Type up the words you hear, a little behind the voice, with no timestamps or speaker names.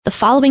The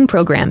following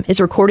program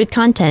is recorded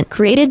content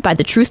created by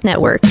the Truth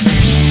Network.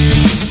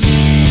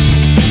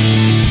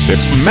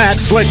 It's Matt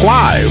Slick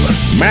Live.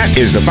 Matt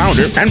is the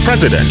founder and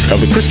president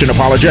of the Christian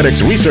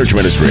Apologetics Research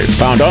Ministry,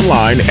 found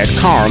online at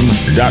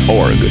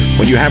carm.org.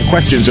 When you have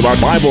questions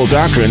about Bible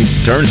doctrines,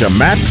 turn to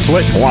Matt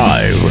Slick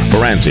Live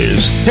for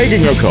answers.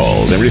 Taking your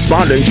calls and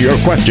responding to your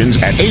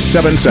questions at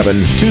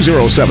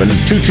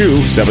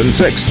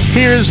 877-207-2276.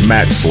 Here's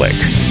Matt Slick.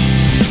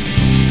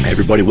 Hey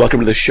everybody, welcome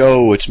to the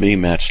show. It's me,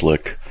 Matt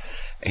Slick.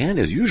 And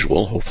as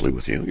usual, hopefully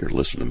with you, you're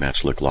listening to Matt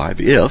Slick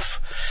Live. If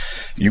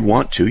you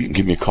want to, you can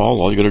give me a call.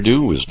 All you got to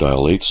do is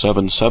dial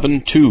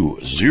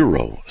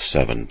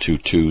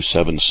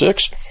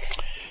 877-207-2276.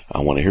 I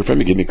want to hear from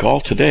you. Give me a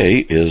call. Today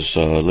is,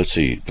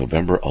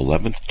 November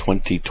 11th,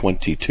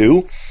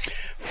 2022.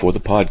 For the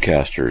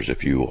podcasters,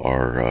 if you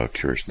are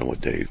curious to know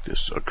what day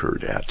this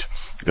occurred at.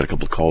 I've got a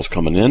couple of calls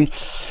coming in.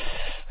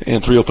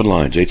 And 3 open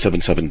lines,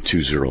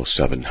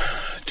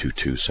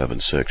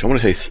 877-207-2276. I want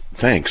to say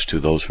thanks to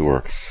those who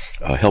are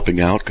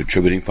helping out,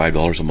 contributing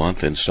 $5 a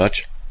month and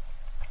such.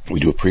 We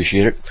do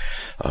appreciate it.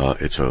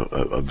 It's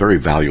a very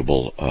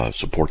valuable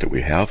support that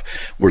we have.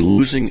 We're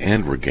losing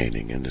and we're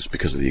gaining, and it's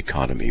because of the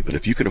economy. But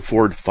if you can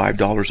afford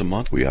 $5 a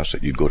month, we ask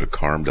that you go to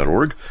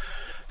carm.org,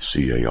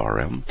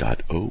 carm.org,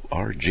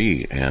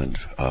 and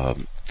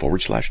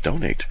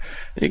 /donate.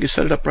 And you can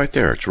set it up right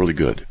there. It's really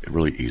good.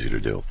 Really easy to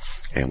do.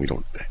 And we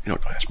don't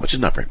ask much.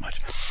 It's not very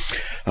much.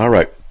 All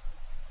right.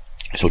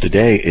 So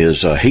today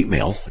is Hate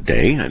Mail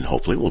Day, and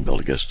hopefully we'll be able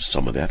to get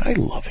some of that. I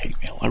love hate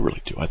mail. I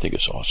really do. I think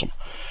it's awesome.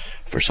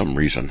 For some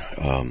reason,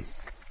 okay,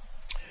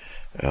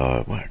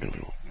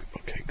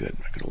 good.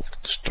 I got a little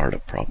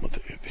startup problem with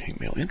the hate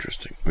mail.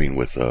 Interesting. I mean,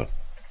 that's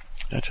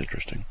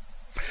interesting.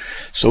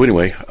 So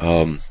anyway,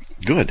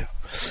 good.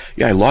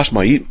 Yeah, I lost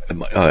my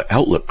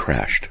Outlook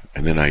crashed,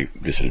 and then I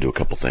decided to do a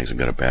couple things and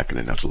got it back, and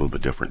then that's a little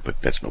bit different,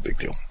 but that's no big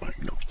deal.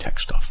 Tech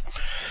stuff.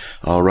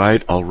 All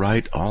right.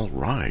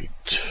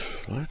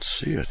 Let's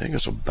see. I think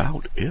that's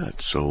about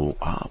it. So,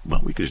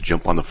 we could just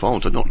jump on the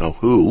phones. I don't know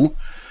who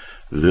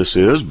this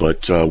is,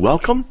 but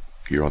welcome.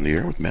 You're on the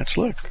air with Matt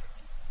Slick.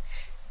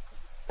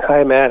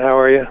 Hi, Matt. How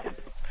are you?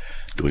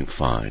 Doing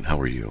fine. How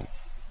are you?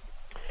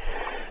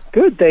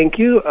 Good, thank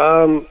you.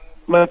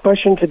 My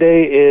question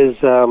today is,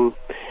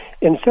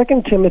 in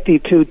 2 Timothy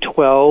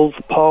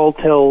 2:12, Paul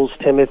tells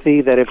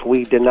Timothy that if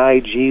we deny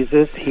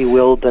Jesus, he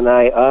will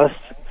deny us.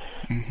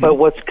 Mm-hmm. But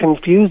what's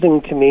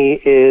confusing to me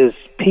is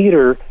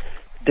Peter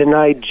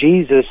denied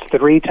Jesus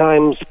 3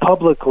 times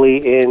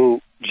publicly,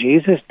 and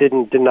Jesus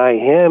didn't deny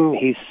him.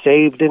 He's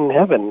saved in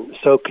heaven.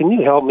 So can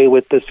you help me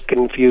with this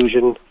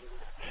confusion?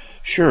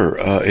 Sure.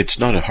 It's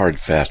not a hard,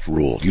 fast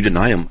rule. You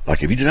deny him,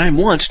 if you deny him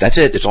once, that's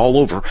it. It's all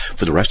over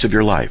for the rest of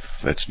your life.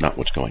 That's not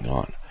what's going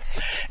on.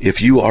 If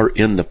you are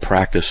in the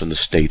practice and the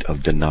state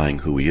of denying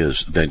who he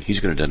is, then he's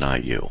going to deny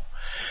you.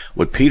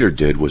 What Peter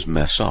did was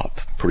mess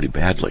up pretty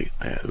badly,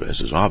 as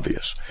is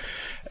obvious.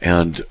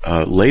 And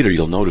later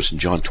you'll notice in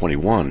John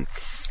 21,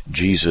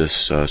 Jesus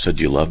said,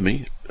 "Do you love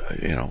me?"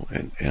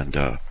 And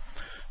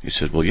he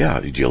said, "Well, yeah.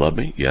 Do you love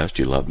me? Yes.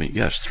 Do you love me?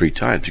 Yes." 3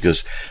 times,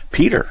 because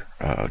Peter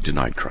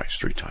denied Christ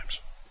 3 times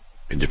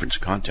in different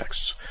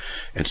contexts.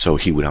 And so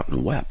he went out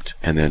and wept,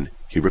 and then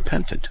he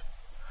repented,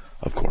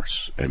 of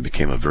course, and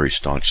became a very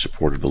staunch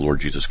supporter of the Lord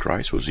Jesus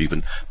Christ, was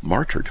even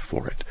martyred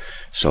for it.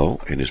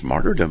 So in his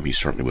martyrdom, he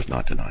certainly was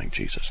not denying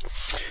Jesus.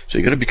 So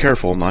you got to be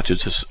careful not to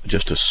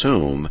just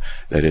assume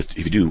that if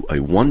you do a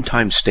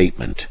one-time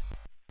statement,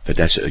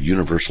 that's a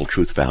universal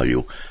truth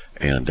value,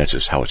 and that's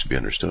just how it's to be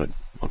understood.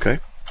 Okay?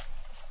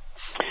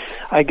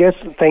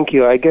 Thank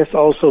you. I guess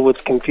also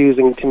what's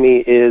confusing to me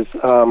is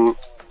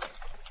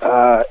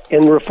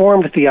in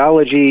Reformed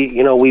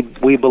theology,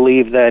 we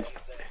believe that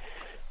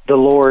the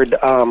Lord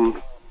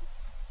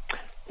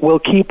will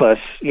keep us,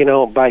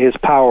 by his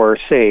power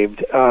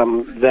saved,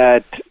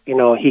 that,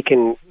 he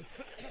can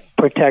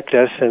protect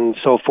us and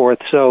so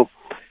forth. So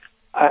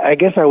I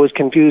guess I was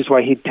confused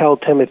why he'd tell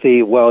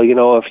Timothy, well,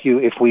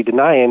 if we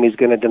deny him, he's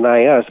going to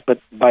deny us. But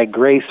by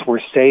grace, we're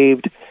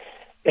saved,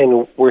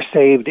 and we're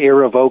saved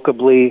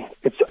irrevocably.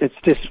 It's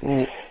just...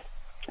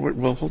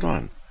 Well, hold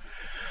on.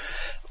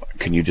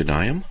 Can you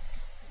deny him?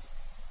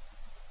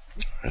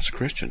 As a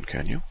Christian,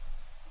 can you?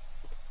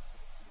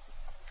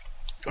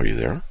 Are you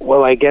there?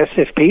 Well, I guess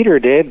if Peter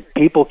did,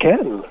 people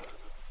can.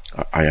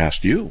 I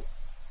asked you.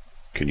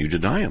 Can you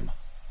deny him?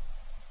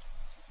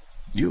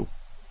 You.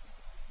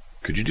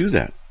 Could you do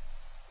that?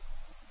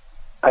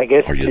 I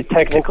guess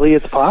technically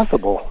it's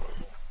possible.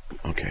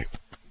 Okay.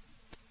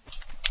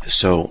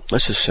 So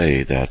let's just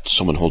say that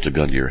someone holds a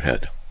gun to your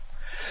head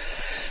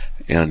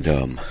and,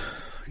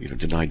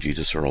 deny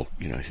Jesus, or,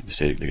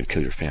 say they're going to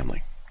kill your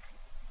family.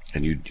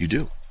 And you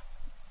do.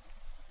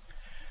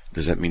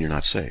 Does that mean you're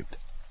not saved?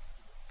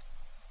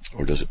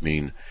 Or does it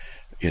mean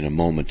in a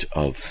moment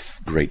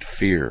of great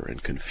fear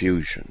and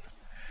confusion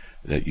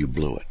that you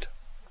blew it?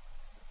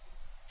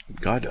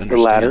 God understands. The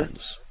latter?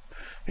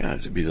 Yeah,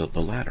 it would be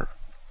the latter.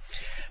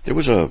 There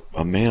was a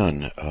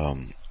man,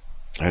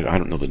 I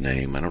don't know the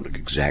name, I don't know the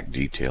exact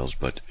details,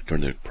 but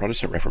during the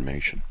Protestant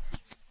Reformation,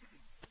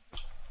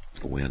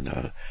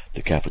 when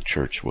the Catholic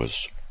Church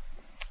was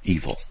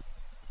evil,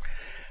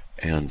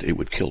 and it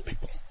would kill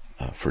people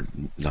for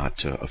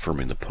not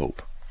affirming the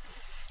Pope.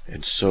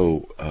 And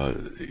so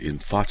in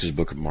Fox's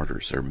Book of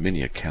Martyrs, there are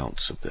many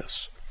accounts of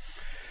this.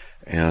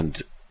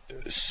 And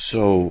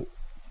so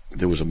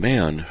there was a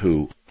man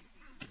who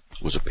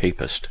was a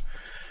papist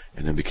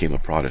and then became a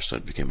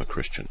Protestant, became a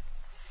Christian.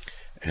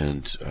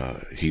 And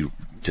he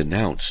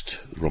denounced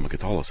Roman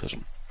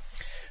Catholicism.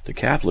 The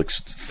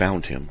Catholics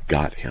found him,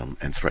 got him,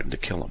 and threatened to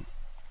kill him.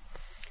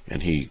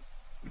 And he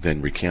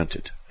then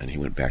recanted, and he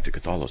went back to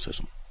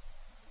Catholicism.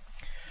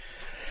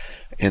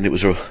 And it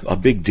was a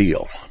big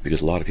deal,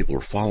 because a lot of people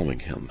were following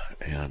him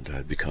and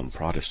had become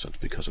Protestants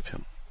because of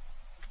him.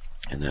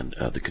 And then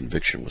the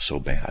conviction was so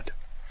bad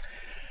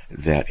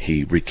that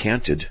he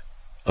recanted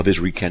of his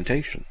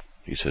recantation.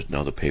 He says,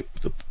 no, the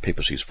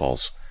papacy is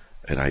false,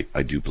 and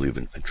I do believe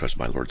in and trust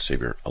my Lord and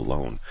Savior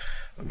alone,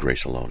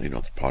 grace alone,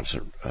 the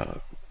Protestant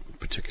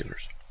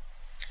particulars.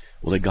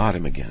 Well, they got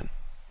him again.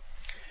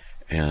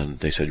 And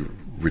they said,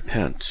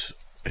 repent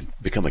and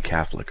become a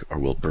Catholic, or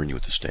we'll burn you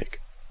at the stake.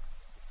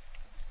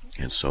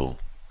 And so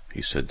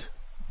he said,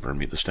 burn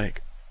me at the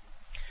stake.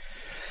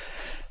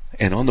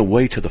 And on the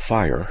way to the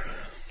fire,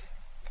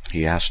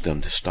 he asked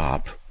them to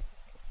stop,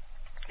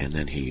 and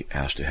then he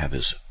asked to have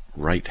his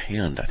right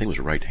hand, I think it was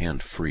right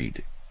hand,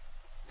 freed.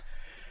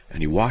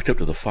 And he walked up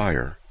to the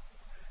fire,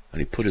 and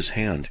he put his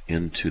hand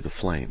into the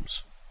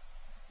flames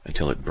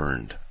until it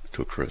burned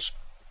to a crisp.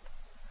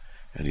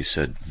 And he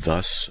said,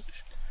 thus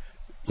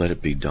let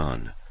it be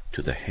done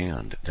to the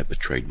hand that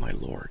betrayed my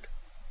Lord.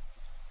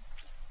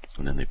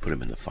 And then they put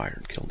him in the fire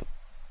and killed him.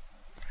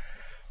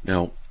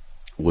 Now,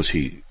 was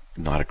he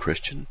not a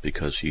Christian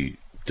because he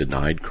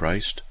denied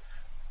Christ?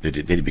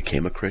 Did he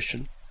become a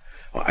Christian?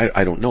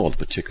 I don't know all the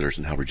particulars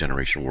and how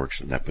regeneration works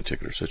in that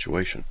particular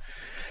situation.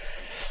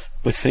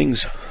 But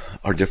things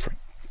are different.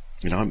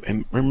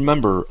 I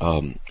remember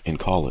in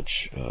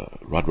college,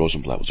 Rod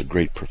Rosenblatt was a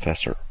great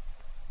professor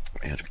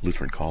at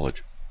Lutheran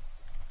College,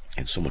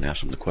 and someone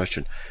asked him the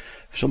question,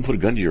 if someone put a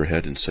gun to your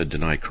head and said,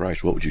 deny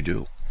Christ, what would you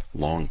do?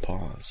 Long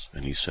pause.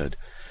 And he said,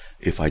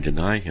 if I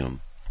deny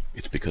him,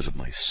 it's because of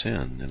my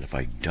sin, and if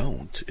I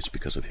don't, it's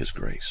because of his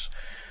grace.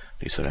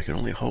 And he said, I can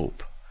only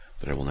hope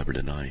that I will never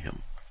deny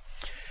him.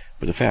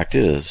 But the fact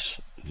is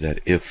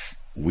that if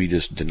we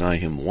just deny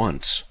him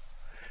once,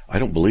 I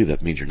don't believe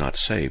that means you're not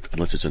saved,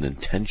 unless it's an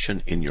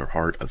intention in your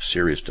heart of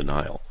serious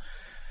denial.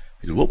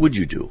 Because what would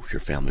you do if your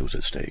family was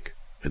at stake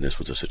and this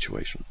was a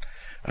situation?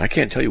 And I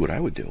can't tell you what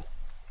I would do.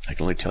 I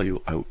can only tell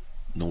you I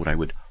know what I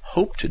would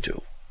hope to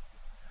do.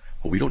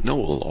 But we don't know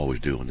what we'll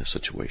always do in this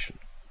situation.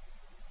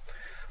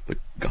 But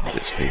God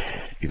is faithful,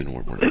 even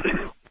when we're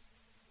not.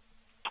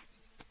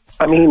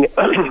 I mean,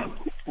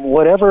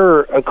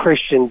 whatever a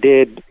Christian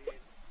did,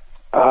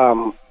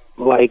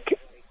 like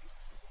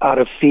out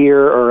of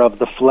fear or of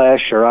the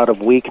flesh or out of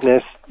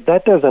weakness,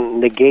 that doesn't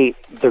negate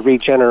the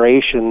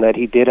regeneration that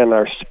he did in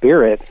our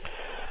spirit.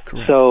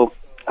 Correct. So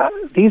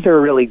these are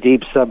really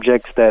deep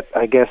subjects that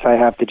I guess I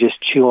have to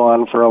just chew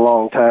on for a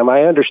long time.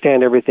 I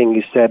understand everything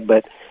you said,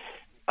 but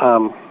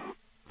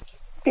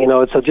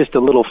it's just a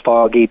little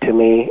foggy to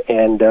me,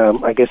 and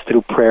I guess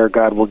through prayer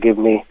God will give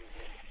me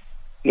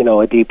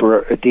a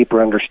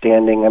deeper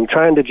understanding. I'm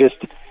trying to just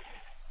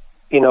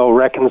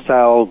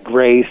reconcile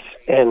grace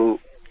and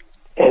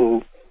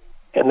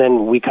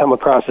then we come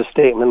across a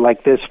statement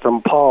like this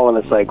from Paul, and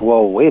it's like,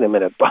 whoa, wait a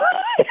minute.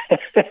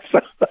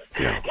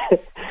 Yeah.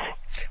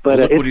 But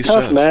well, it's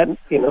tough, says. Matt,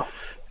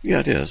 Yeah,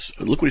 it is.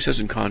 Look what he says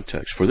in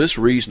context. For this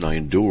reason I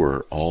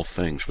endure all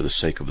things for the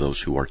sake of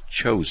those who are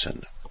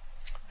chosen.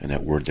 And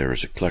that word there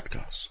is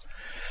eklektos.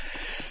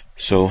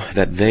 So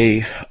that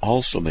they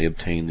also may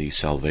obtain the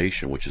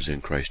salvation which is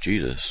in Christ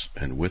Jesus,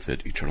 and with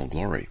it eternal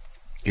glory.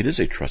 It is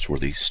a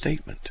trustworthy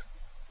statement.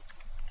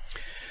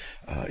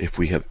 If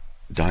we have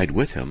died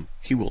with him,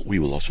 we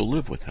will also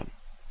live with him.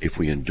 If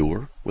we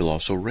endure, we'll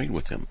also reign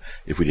with him.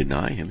 If we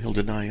deny him, he'll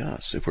deny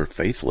us. If we're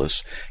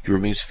faithless, he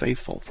remains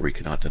faithful, for he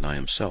cannot deny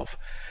himself.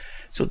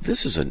 So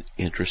this is an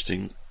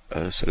interesting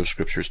set of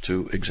scriptures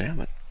to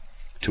examine.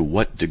 To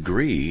what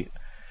degree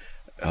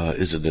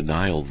is a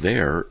denial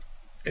there?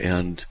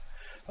 And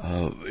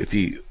if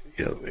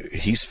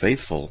he's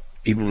faithful,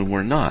 even when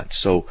we're not.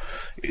 So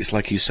it's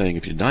like he's saying,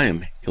 if you deny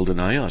him, he'll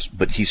deny us.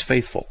 But he's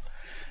faithful.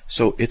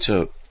 So it's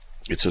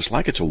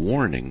like it's a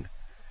warning.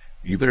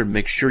 You better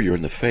make sure you're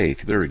in the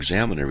faith. You better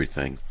examine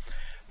everything.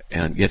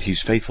 And yet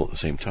he's faithful at the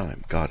same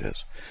time. God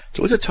is.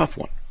 So it's a tough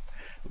one.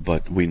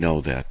 But we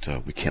know that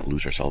we can't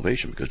lose our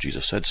salvation because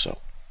Jesus said so.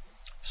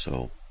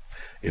 So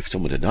if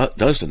someone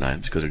does deny him,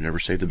 it's because they're never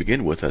saved to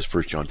begin with, as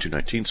 1 John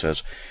 2:19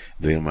 says,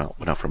 they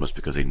went out from us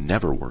because they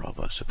never were of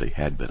us. If they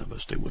had been of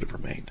us, they would have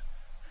remained.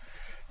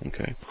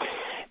 Okay?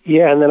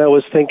 Yeah, and then I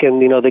was thinking,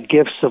 the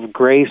gifts of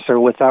grace are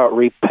without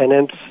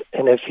repentance,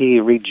 and if he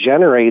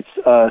regenerates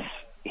us,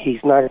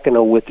 he's not going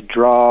to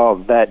withdraw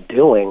that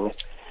doing.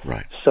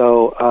 Right.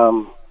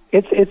 So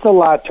it's a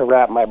lot to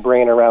wrap my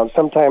brain around.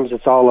 Sometimes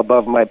it's all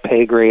above my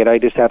pay grade. I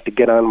just have to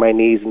get on my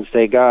knees and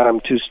say, God, I'm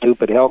too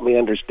stupid. Help me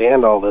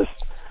understand all this.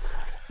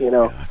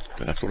 Yeah,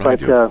 that's what I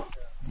do.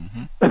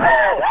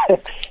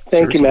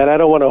 Thank you, man. I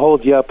don't want to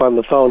hold you up on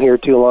the phone here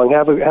too long.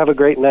 Have a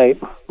great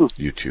night.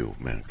 You too,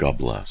 man. God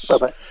bless.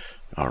 Bye-bye.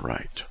 All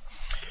right.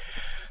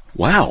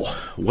 Wow.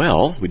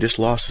 Well, we just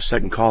lost the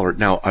second caller.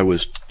 Now, I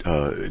was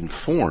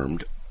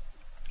informed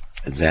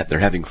that they're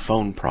having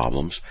phone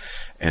problems,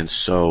 and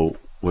so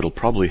what'll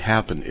probably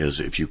happen is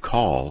if you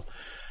call,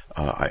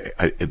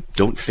 I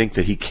don't think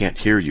that he can't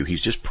hear you. He's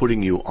just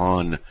putting you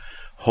on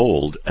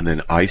hold, and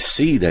then I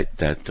see that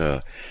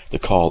the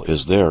call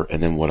is there,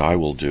 and then what I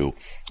will do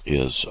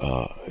is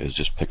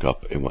just pick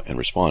up and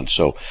respond.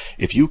 So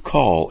if you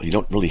call, you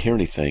don't really hear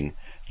anything,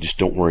 just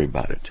don't worry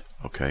about it,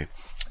 okay?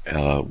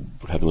 We're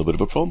having a little bit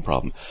of a phone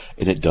problem,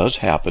 and it does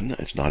happen.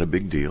 It's not a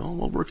big deal.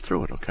 We'll work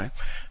through it, okay?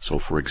 So,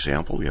 for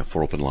example, we have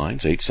 4 open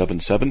lines,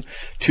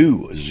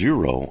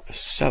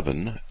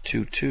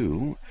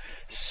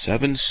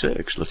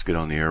 877-207-2276. Let's get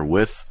on the air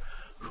with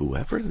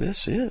whoever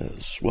this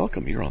is.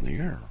 Welcome, you're on the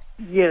air.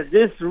 Yeah,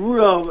 this is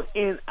Rudolph,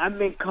 and I've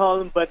been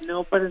calling, but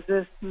nobody's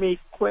asked me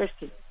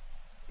questions.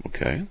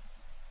 Okay.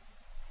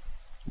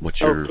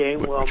 What's your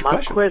what's your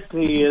my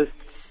question is,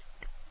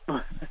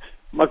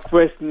 my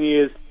question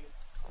is,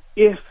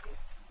 if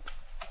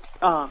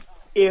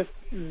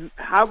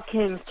how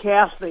can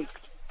Catholics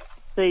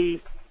say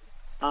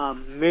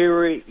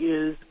Mary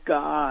is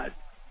God?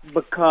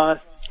 Because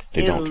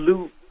they don't.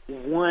 Luke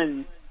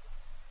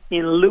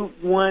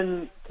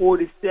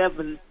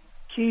 1:47,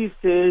 she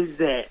says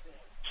that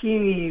she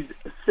needs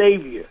a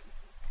Savior,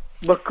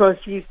 because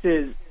she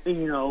says,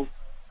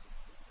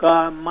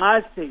 God,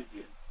 my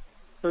Savior.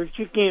 So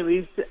she can't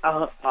be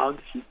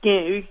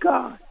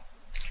God.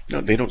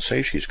 No, they don't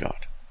say she's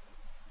God.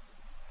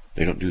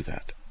 They don't do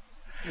that.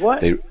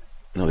 What? They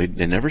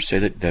never say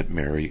that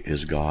Mary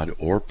is God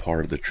or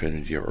part of the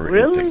Trinity or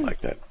really? Anything like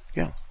that.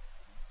 Yeah.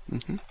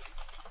 Mm-hmm.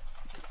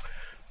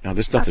 Now,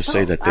 this is not to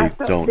say that they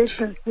don't. They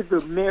consider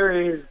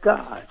Mary as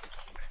God.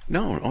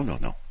 No. Oh,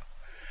 no.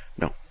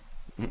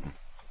 Mm-mm.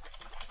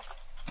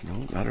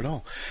 No, not at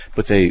all.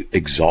 But they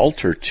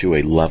exalt her to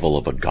a level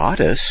of a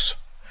goddess,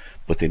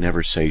 but they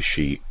never say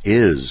she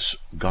is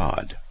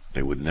God.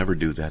 They would never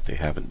do that. They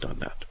haven't done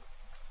that.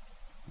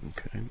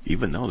 Okay.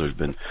 Even though there's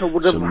been some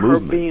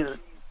movement.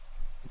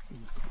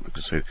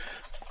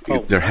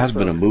 There has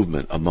been a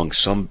movement among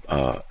some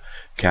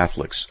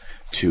Catholics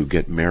to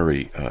get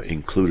Mary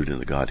included in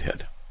the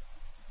Godhead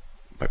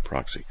by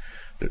proxy.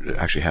 There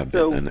actually have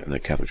been, and the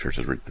Catholic Church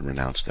has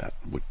renounced that,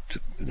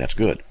 and that's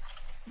good.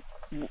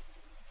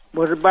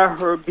 What about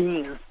her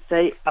being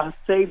a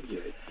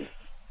Savior?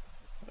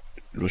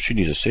 Well, she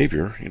needs a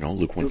Savior,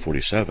 Luke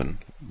 1:47.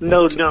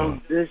 No.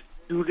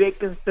 Do they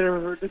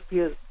consider her to be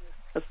a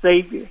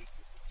Savior?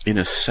 In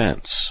a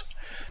sense.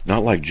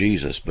 Not like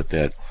Jesus, but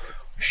that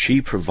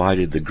she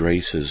provided the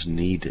graces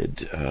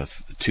needed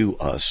to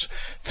us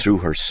through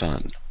her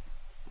Son.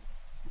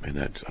 And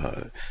that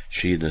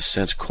she, in a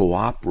sense,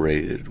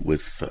 cooperated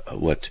with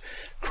what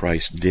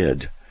Christ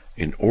did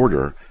in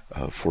order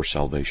for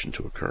salvation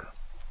to occur.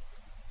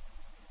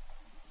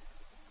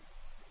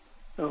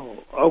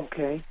 Oh,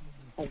 okay.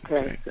 So.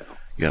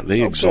 Yeah,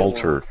 they exalt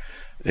her.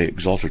 They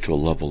exalt her to a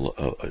level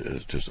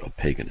of just of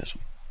paganism.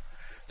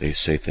 They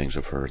say things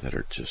of her that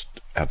are just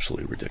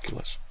absolutely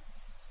ridiculous.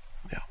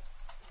 Yeah,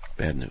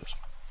 bad news.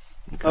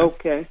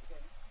 Okay.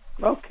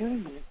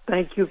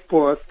 Thank you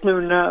for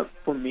clearing up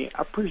for me.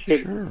 I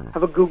appreciate it.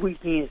 Have a good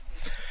weekend.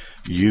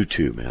 You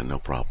too, man. No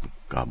problem.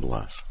 God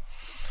bless.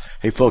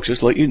 Hey, folks,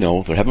 just to let you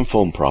know, they're having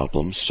phone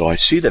problems. So I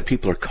see that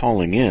people are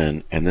calling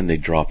in, and then they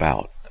drop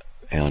out.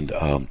 And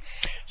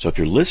so if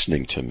you're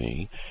listening to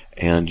me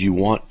and you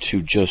want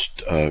to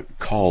just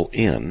call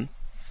in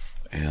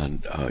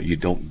and you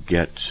don't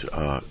get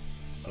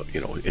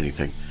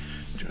anything,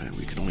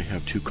 we can only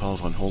have 2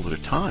 calls on hold at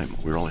a time.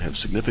 We only have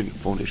significant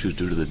phone issues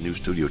due to the new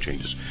studio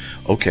changes.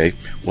 Okay,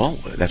 well,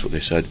 that's what they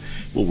said.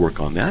 We'll work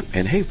on that.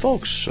 And hey,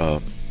 folks,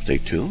 stay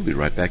tuned. We'll be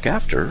right back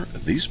after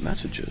these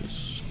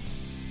messages.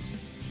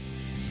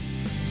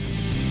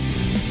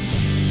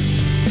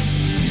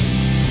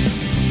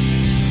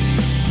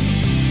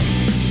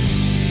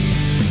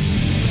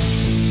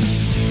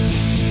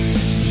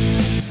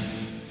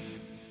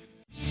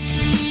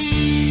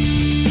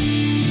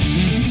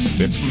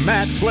 It's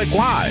Matt Slick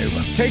Live,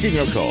 taking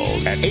your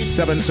calls at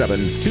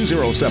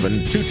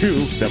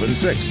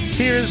 877-207-2276.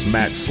 Here's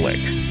Matt Slick.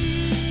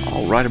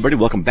 All right, everybody,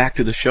 welcome back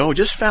to the show.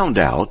 Just found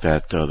out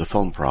that the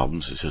phone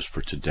problems is just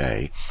for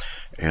today.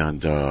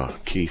 And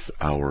Keith,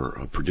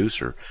 our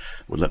producer,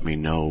 would let me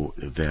know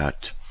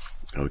that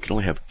we can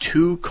only have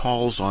 2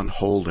 calls on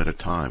hold at a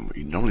time.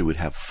 We normally would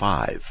have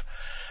 5.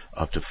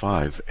 Up to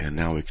 5, and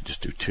now we can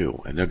just do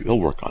 2, and they'll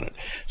work on it.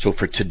 So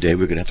for today,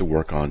 we're going to have to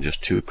work on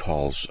just 2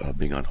 calls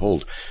being on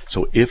hold.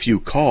 So if you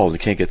call and you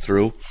can't get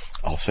through,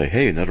 I'll say,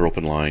 hey, another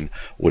open line,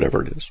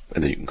 whatever it is,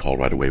 and then you can call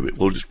right away.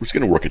 We're just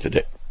going to work it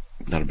today.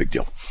 Not a big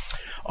deal.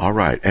 All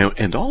right,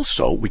 and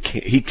also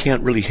he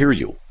can't really hear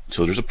you,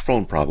 so there's a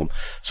phone problem.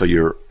 So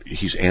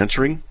he's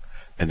answering,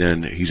 and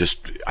then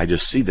I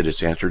just see that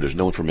it's answered. There's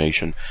no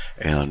information,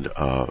 and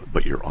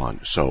but you're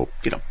on. So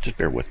just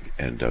bear with me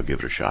and give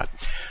it a shot.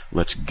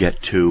 Let's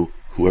get to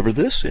whoever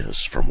this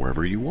is from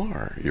wherever you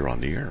are. You're on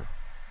the air.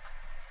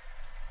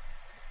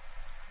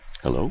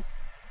 Hello.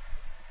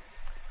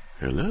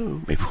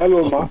 Hello. Maybe.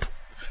 Hello, Mark.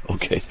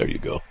 Okay, there you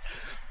go.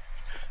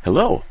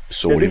 Hello.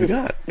 So what have you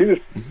got? I'm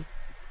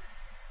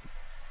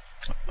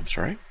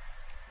sorry?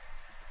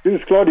 This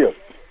is Claudius.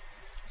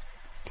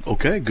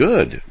 Okay,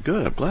 good.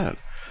 I'm glad.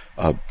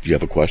 Do you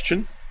have a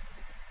question?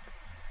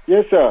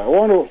 Yes, sir. I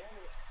want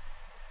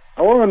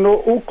to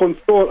know who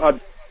controls our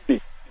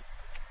destiny.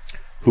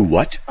 Who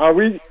what? Are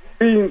we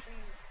being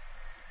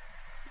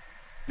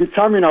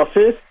determine our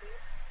faith?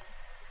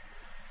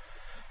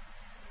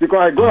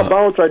 Because I go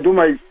about, I do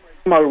my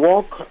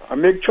work, I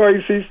make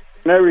choices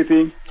and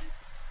everything.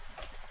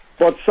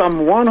 But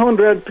Psalm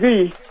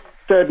 103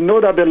 said, know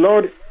that the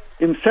Lord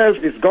himself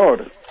is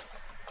God.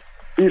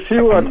 It's he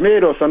who has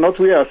made us and not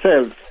we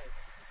ourselves.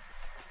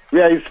 We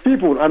are his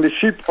people and the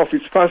sheep of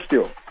his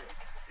pasture.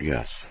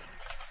 Yes.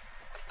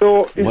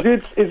 So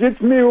is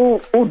it me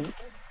who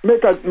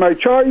make my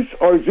choice,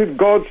 or is it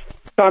God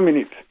determine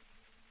it?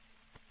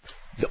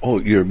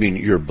 You mean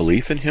your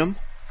belief in him?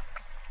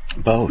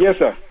 Both. Yes,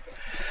 sir.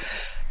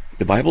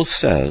 The Bible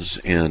says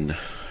in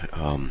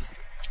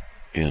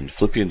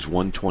Philippians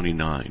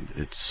 1:29,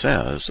 it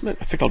says, I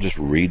think I'll just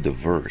read the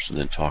verse and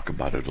then talk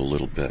about it a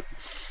little bit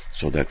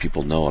so that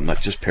people know I'm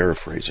not just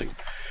paraphrasing.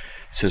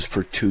 It says,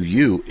 for to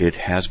you it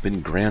has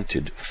been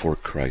granted for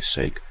Christ's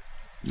sake,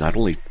 not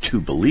only to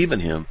believe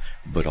in him,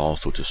 but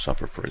also to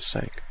suffer for his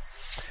sake.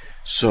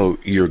 So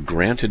you're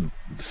granted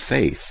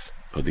faith,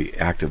 or the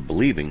act of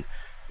believing,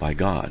 by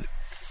God.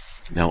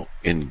 Now,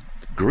 in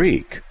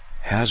Greek,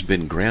 has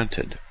been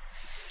granted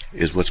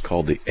is what's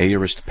called the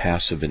aorist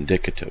passive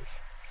indicative.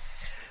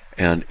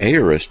 And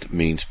aorist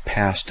means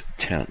past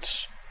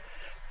tense.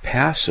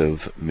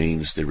 Passive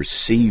means they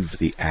receive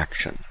the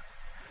action.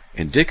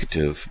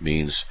 Indicative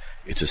means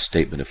it's a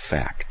statement of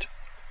fact.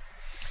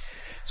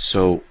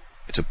 So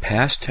it's a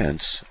past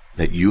tense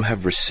that you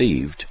have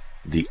received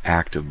the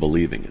act of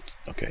believing it.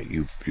 Okay,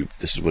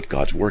 this is what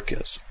God's work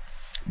is.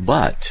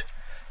 But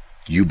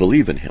you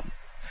believe in him.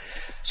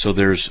 So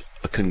there's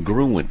a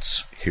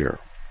congruence here.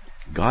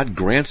 God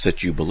grants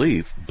that you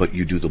believe, but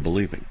you do the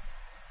believing.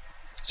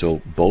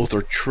 So both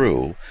are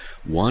true.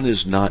 One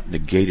is not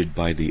negated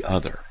by the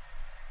other.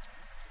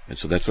 And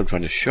so that's what I'm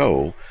trying to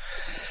show.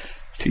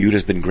 To you it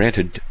has been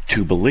granted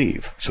to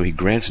believe. So he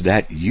grants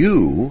that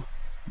you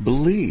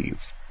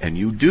believe. And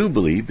you do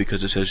believe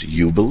because it says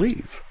you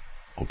believe.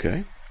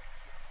 Okay?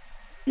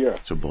 Yeah.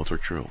 So both are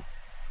true.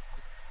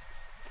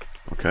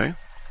 Okay?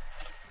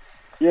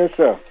 Yes,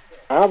 sir.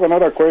 I have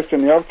another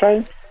question. You have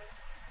time?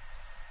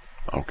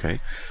 Okay.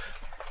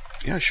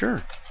 Yeah,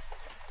 sure.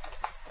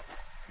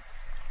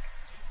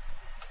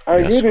 I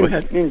Yes, read go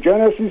ahead. in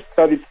Genesis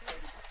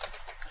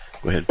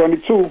Go ahead.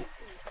 22,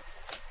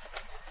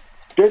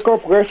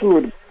 Jacob wrestled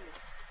with,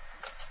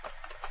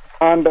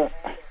 and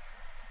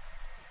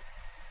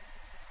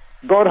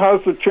God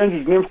has to change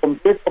his name from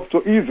Jacob to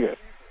Israel.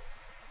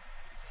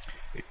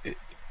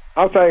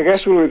 After I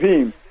wrestled with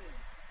him,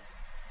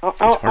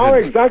 how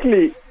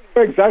exactly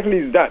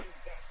is that?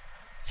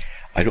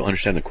 I don't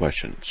understand the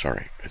question.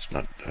 Sorry. It's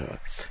not,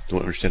 don't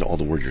understand all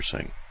the words you're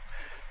saying.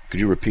 Could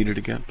you repeat it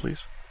again,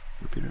 please?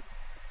 Repeat it.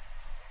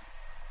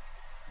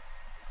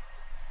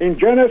 In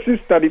Genesis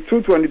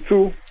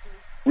 32:22,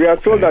 we are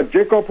told that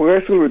Jacob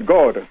wrestled with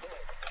God.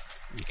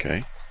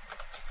 Okay.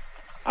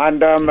 And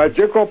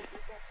Jacob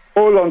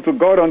hold on to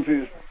God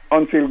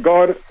until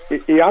God,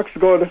 he asked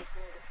God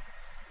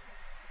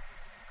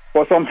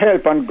for some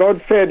help, and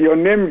God said, your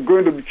name is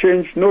going to be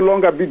changed, no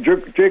longer be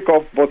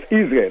Jacob, but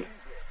Israel.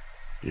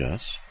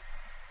 Yes.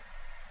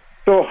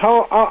 So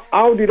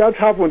how did that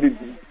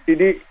happen? Did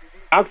he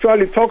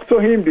actually talk to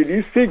him? Did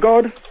he see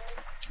God?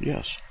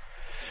 Yes.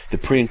 The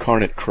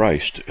pre-incarnate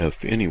Christ,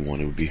 if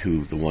anyone, it would be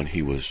the one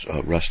he was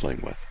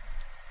wrestling with.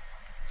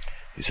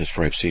 He says,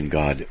 for I've seen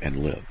God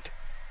and lived.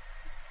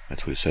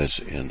 That's what it says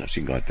in I've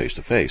seen God face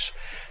to face,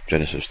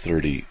 Genesis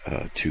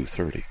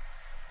 32:30.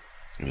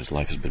 And his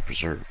life has been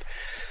preserved.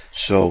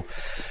 So,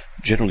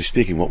 generally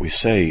speaking, what we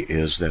say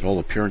is that all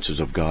appearances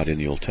of God in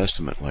the Old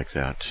Testament like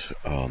that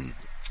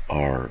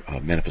are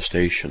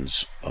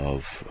manifestations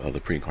of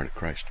the pre-incarnate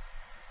Christ.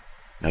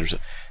 Now, there's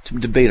some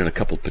debate on a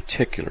couple of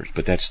particulars,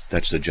 but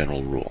that's the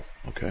general rule.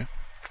 Okay.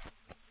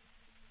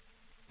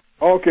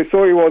 Okay,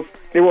 so he was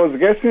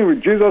wrestling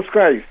with Jesus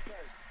Christ.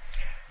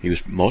 He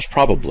was most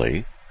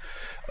probably.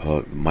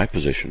 My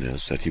position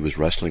is that he was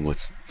wrestling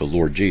with the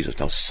Lord Jesus.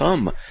 Now,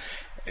 some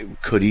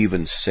could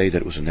even say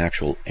that it was an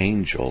actual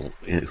angel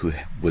who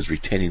was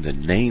retaining the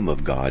name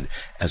of God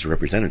as a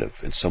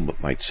representative, and some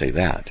might say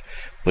that.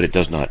 But it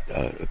does not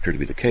appear to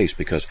be the case,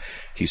 because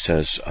he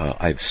says,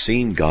 I've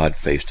seen God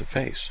face to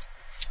face.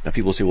 Now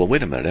people say, well,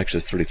 wait a minute,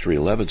 Exodus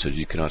 33:11 says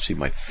you cannot see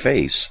my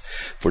face,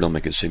 for no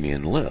man can see me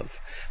and live.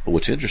 But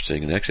what's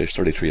interesting, in Exodus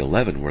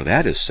 33:11, where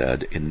that is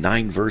said, in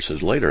 9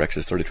 verses later,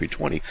 Exodus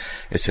 33:20,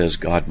 it says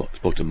God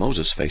spoke to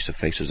Moses face to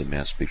face as a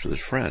man speaks with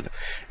his friend.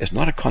 It's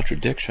not a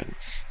contradiction.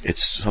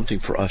 It's something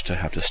for us to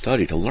have to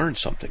study, to learn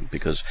something,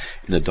 because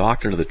in the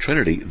doctrine of the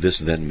Trinity, this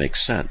then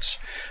makes sense.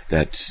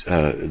 That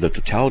the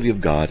totality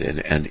of God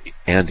and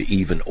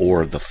even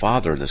or the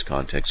Father in this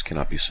context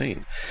cannot be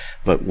seen.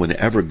 But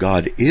whenever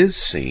God is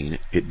seen,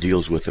 it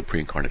deals with the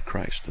pre-incarnate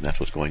Christ, and that's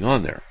what's going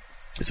on there.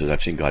 It says,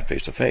 I've seen God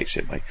face to face,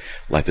 yet my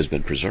life has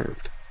been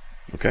preserved.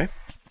 Okay?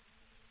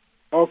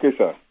 Okay,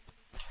 sir.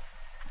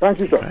 Thank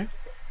you, sir. Okay.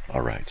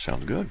 All right,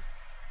 sounds good.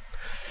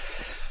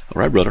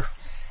 All right, brother.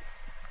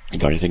 You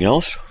got anything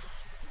else?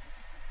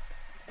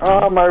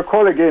 My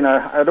call again.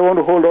 I don't want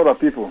to hold other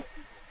people.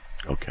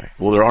 Okay.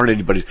 Well, there aren't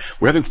anybody.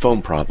 We're having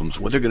phone problems.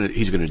 What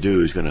he's going to do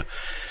is going to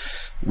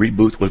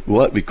reboot with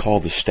what we call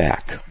the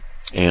stack.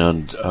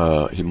 And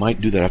he might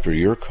do that after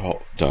your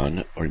call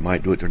done, or he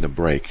might do it during the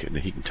break, and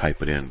then he can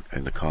type it in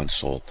the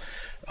console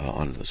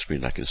on the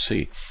screen I can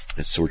see.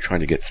 And so we're trying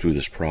to get through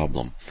this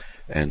problem.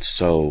 And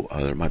so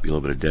there might be a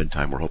little bit of dead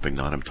time. We're hoping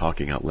not. I'm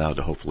talking out loud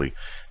to hopefully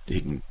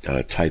he can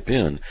type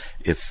in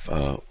if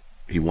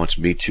he wants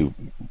me to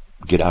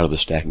get out of the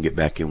stack and get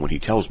back in when he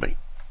tells me.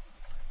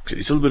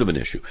 It's a little bit of an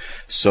issue.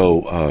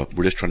 So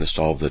we're just trying to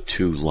solve the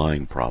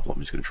 2-line problem.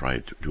 He's going to try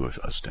to do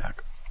a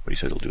stack. But he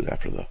said he'll do it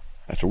after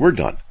we're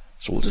done.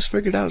 So we'll just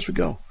figure it out as we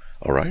go.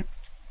 All right?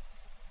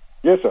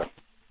 Yes, sir.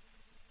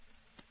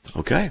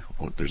 Okay.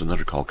 Well, there's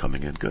another call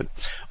coming in. Good.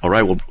 All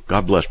right. Well,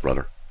 God bless,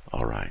 brother.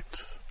 All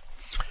right.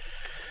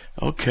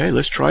 Okay,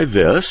 let's try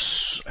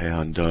this.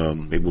 And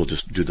maybe we'll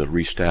just do the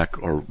restack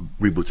or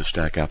reboot the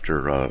stack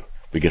after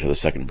we get to the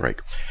second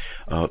break.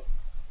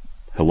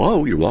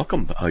 Hello. You're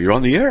welcome. You're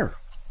on the air.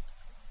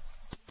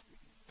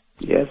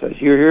 Yes,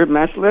 you're here,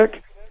 Matt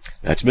Slick?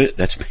 That's me.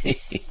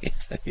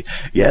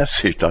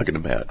 Yes, you're talking to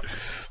Matt.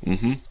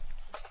 Mm-hmm.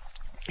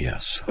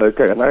 Yes.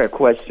 Okay, I got a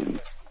question.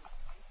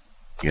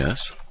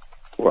 Yes.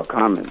 Or a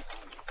comment.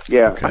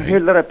 Yeah, okay. I hear a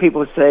lot of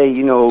people say,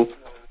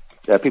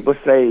 that people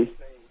say,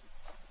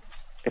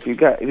 if you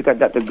got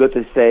nothing good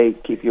to say,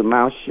 keep your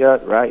mouth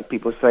shut, right?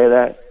 People say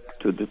that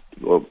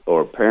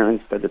or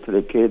parents say that to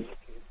their kids.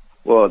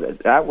 Well,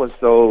 that was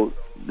so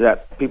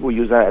that people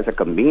use that as a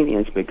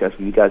convenience, because if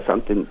you got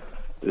something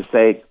to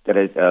say that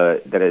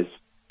is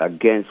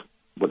against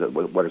what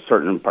a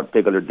certain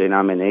particular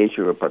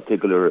denomination or a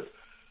particular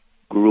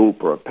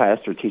group or a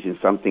pastor teaching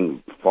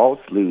something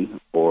falsely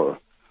or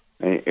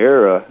an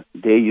error,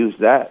 they use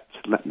that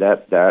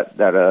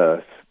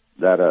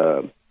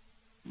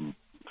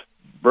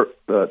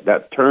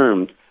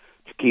term to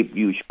keep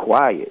you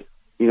quiet.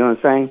 You know what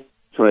I'm saying?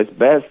 So it's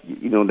best,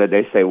 that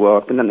they say, well,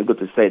 if there's nothing good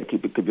to say, to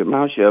keep your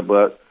mouth shut,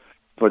 but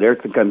for their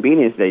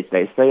convenience, they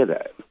say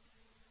that.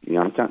 You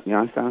understand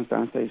what I'm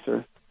trying to say,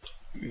 sir?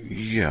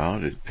 Yeah,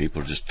 did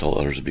people just tell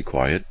others to be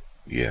quiet?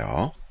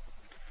 Yeah.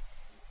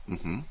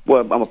 Mm-hmm.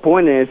 Well, my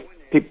point is,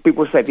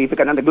 people say, if you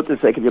got nothing good to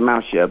say, keep your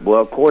mouth shut. Well,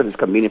 of course, it's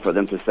convenient for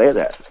them to say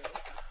that.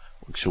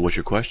 So what's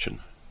your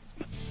question?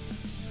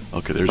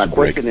 Okay, there's my a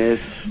break. My question is...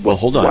 Well,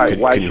 hold on.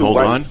 Can you hold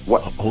on?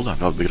 What? Hold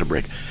on. I'll get a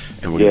break.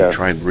 And we're going to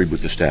try and reboot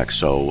the stack.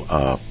 So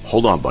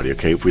hold on, buddy,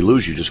 okay? If we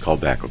lose you, just call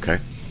back, okay?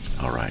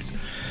 All right.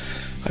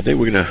 I think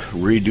we're going to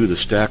redo the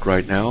stack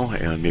right now,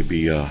 and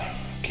maybe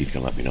Keith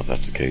can let me know if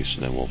that's the case,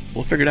 and then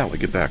we'll figure it out when we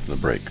get back from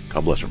the break.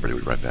 God bless everybody.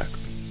 We'll be right back.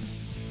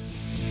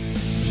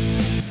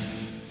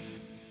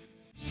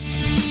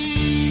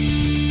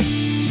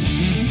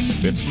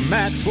 It's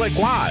Matt Slick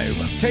Live,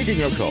 taking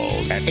your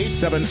calls at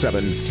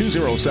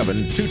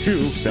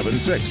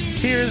 877-207-2276.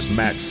 Here's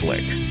Matt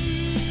Slick.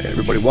 Hey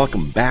everybody,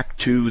 welcome back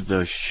to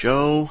the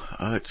show.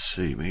 Let's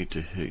see, we need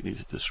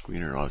the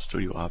screener on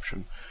studio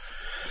option.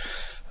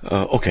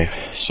 Okay,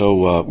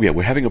 so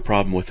we're having a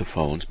problem with the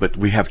phones, but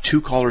we have 2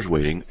 callers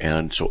waiting,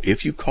 and so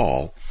if you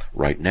call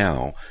right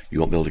now, you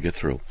won't be able to get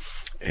through.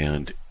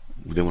 And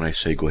then when I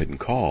say go ahead and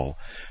call,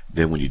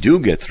 then when you do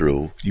get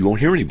through, you won't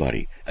hear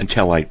anybody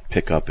until I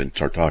pick up and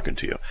start talking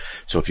to you.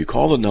 So if you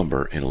call the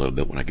number in a little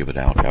bit when I give it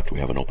out after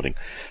we have an opening,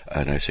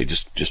 and I say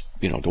just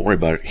don't worry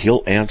about it,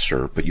 he'll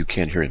answer, but you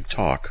can't hear him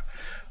talk,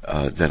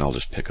 then I'll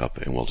just pick up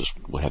and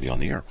we'll have you on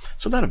the air.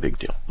 So not a big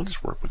deal. We'll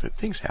just work with it.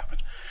 Things happen.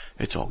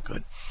 It's all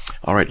good.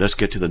 All right, let's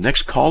get to the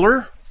next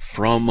caller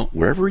from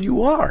wherever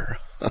you are.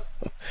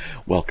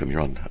 Welcome.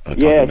 You're on Talking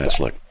to Matt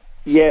Slick.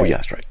 Yeah. Oh, yeah,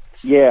 that's right.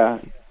 Yeah.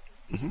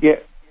 Mm-hmm. Yeah.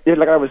 Just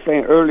like I was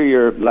saying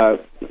earlier,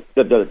 like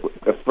the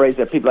phrase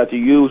that people like to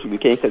use, if you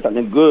can't say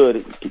something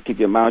good, keep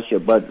your mouth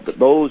shut. But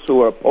those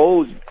who are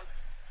opposed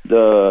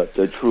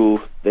the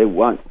truth, they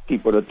want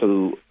people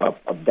to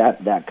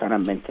adapt that kind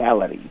of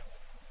mentality.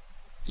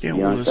 Yeah,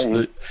 you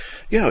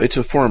know it's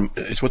a form.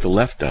 It's what the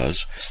left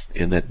does,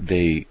 in that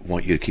they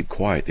want you to keep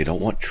quiet. They don't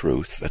want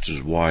truth. That's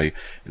just why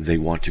they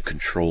want to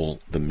control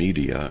the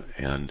media,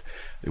 and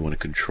they want to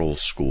control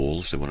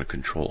schools. They want to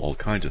control all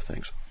kinds of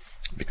things,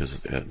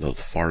 because the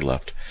far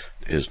left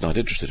is not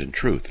interested in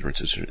truth. They're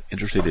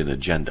interested in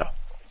agenda.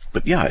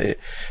 But yeah,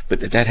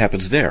 but that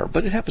happens there.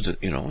 But it happens,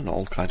 in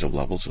all kinds of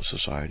levels of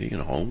society,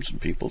 in homes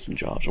and peoples and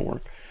jobs and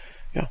work.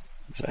 Yeah,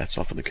 That's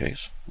often the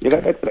case.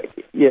 Yeah.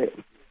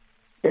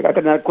 I got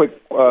another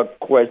quick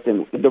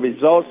question. The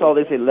results of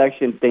this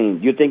election thing,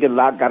 do you think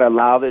God got to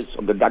allow this,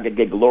 or did God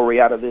get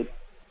glory out of this?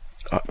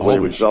 Always,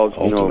 the results,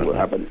 ultimately. what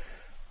happened?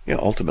 Yeah,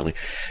 ultimately.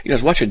 I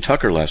was watching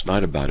Tucker last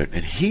night about it,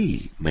 and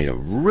he made a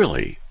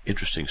really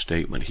interesting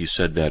statement. He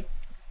said that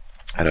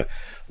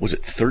was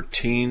it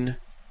 13,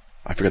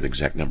 I forget the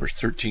exact numbers,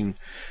 13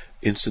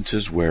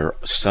 instances where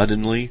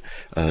suddenly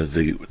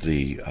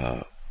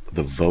the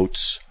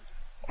votes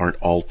aren't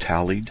all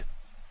tallied,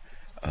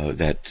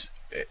 that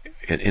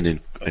and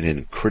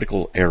in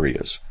critical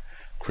areas,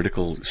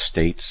 critical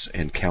states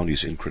and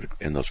counties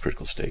in those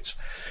critical states,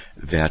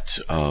 that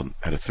out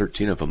of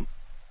 13 of them,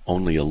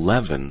 only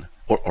 11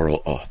 or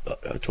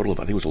a total of,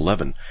 I think it was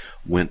 11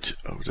 went,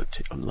 was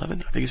it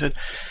 11? I think he said.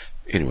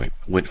 Anyway,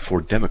 went for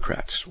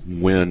Democrats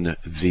when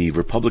the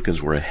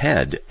Republicans were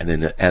ahead, and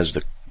then as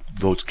the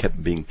votes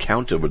kept being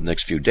counted over the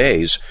next few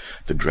days,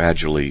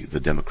 gradually the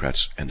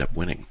Democrats end up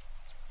winning.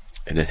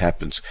 And it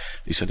happens,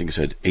 he said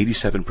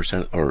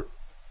 87% or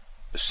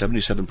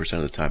 77%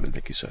 of the time, I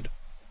think he said.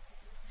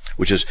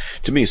 Which is,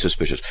 to me,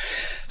 suspicious.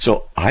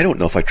 So I don't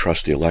know if I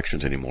trust the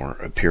elections anymore,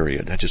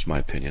 period. That's just my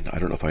opinion. I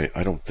don't know if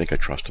I don't think I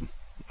trust them.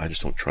 I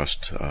just don't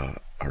trust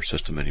our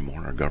system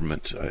anymore, our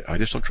government. I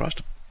just don't trust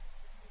them.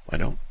 I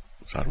don't.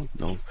 So I don't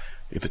know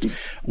if it's.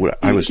 What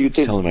I was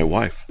telling my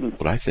wife,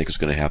 what I think is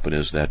going to happen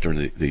is that during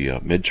the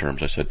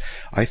midterms, I said,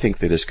 I think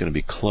that it's going to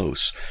be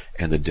close,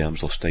 and the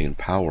Dems will stay in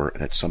power,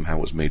 and it somehow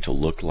was made to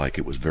look like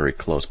it was very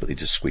close, but they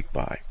just squeaked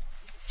by.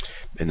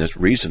 And the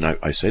reason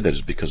I say that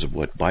is because of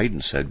what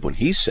Biden said when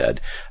he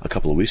said a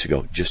couple of weeks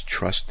ago, just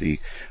trust the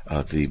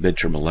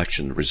midterm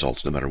election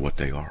results no matter what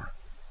they are.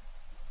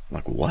 I'm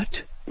like,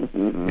 what?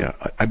 Mm-hmm. Yeah,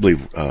 I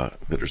believe that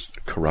there's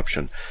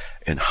corruption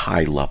in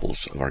high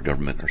levels of our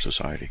government and our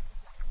society.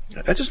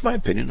 That's just my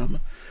opinion.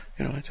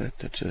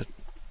 That's it.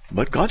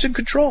 But God's in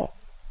control.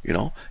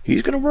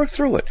 He's going to work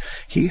through it.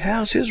 He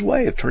has his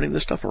way of turning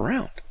this stuff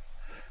around.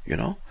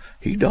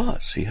 He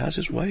does. He has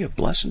his way of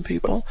blessing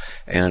people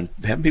and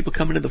having people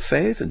come into the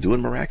faith and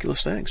doing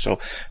miraculous things. So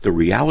the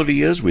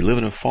reality is we live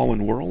in a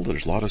fallen world.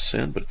 There's a lot of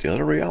sin, but the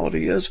other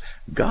reality is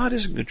God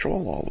is in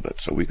control of all of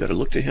it. So we've got to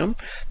look to him,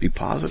 be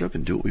positive,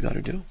 and do what we got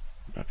to do.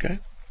 Okay?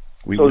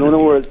 So in other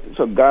words,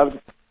 God's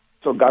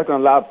going to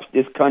allow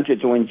this country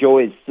to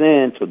enjoy its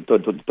sin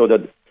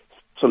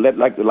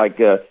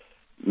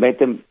make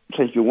them,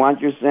 since you want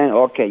your sin,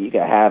 okay, you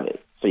can have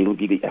it. So you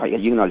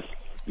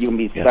can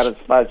be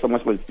satisfied so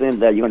much with sin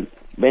that eventually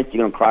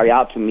you're going to cry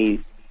out to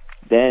me.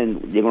 Then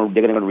they're going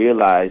to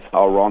realize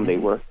how wrong they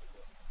were.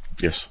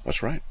 Yes,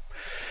 that's right.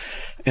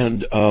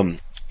 And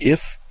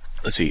if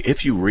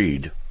you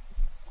read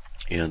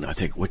in, I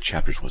think, what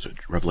chapters was it?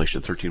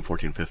 Revelation 13,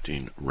 14,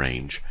 15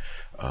 range,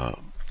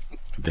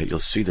 that you'll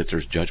see that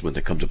there's judgment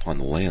that comes upon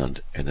the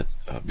land, and that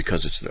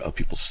because it's of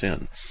people's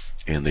sin,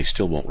 and they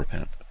still won't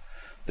repent.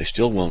 They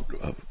still won't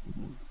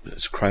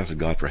cry out to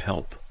God for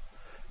help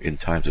in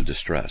times of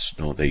distress.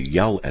 No, they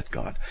yell at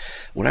God.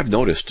 What I've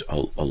noticed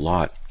a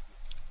lot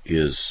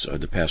is,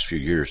 the past few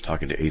years,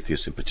 talking to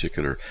atheists in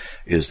particular,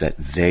 is that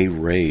they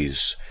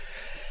raise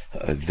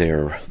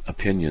their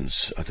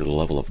opinions to the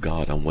level of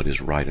God on what is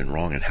right and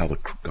wrong, and how the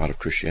God of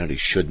Christianity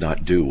should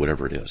not do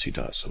whatever it is he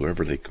does,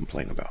 whatever they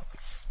complain about.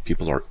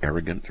 People are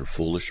arrogant, they're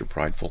foolish, they're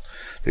prideful.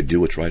 They do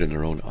what's right in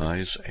their own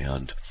eyes,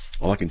 and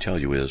all I can tell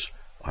you is,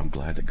 I'm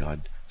glad that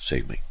God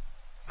saved me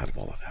out of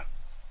all of that.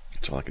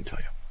 That's all I can tell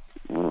you.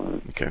 All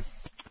right. Okay.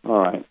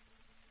 All right.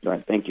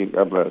 Thank you.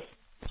 God bless.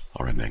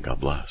 All right, man. God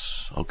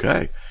bless.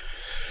 Okay.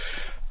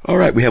 All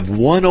right. We have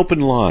one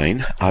open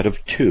line out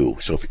of two.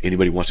 So if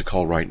anybody wants to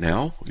call right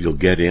now, you'll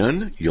get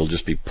in. You'll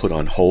just be put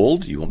on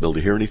hold. You won't be able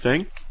to hear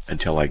anything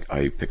until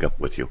I pick up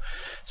with you.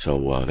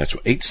 So that's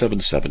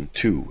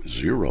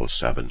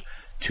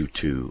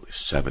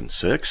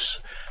 877-207-2276.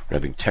 We're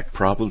having tech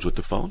problems with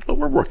the phones, but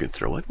we're working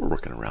through it. We're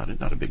working around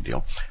it. Not a big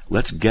deal.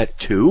 Let's get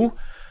to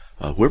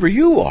whoever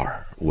you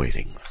are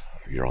waiting.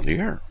 You're on the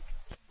air.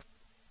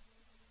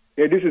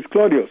 Yeah, this is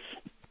Claudius.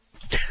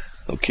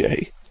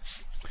 Okay.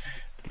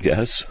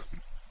 Yes.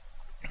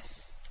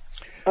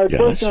 My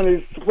question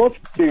is, what's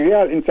the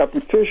real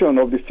interpretation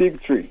of the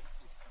fig tree?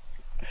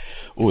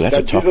 Oh, that's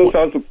a tough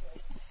one.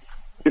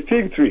 The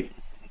fig tree.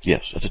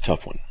 Yes, that's a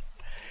tough one.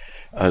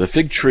 The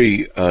fig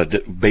tree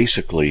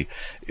basically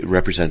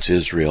represents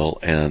Israel,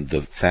 and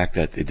the fact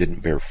that it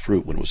didn't bear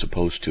fruit when it was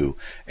supposed to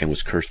and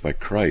was cursed by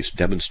Christ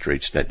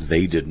demonstrates that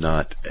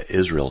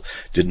Israel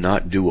did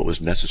not do what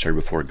was necessary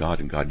before God,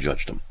 and God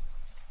judged them.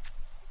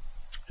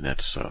 And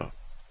that's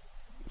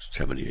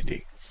 70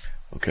 AD.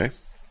 Okay?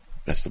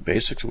 That's the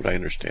basics of what I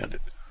understand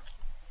it.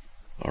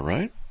 All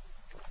right?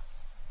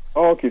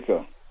 Okay,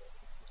 sir.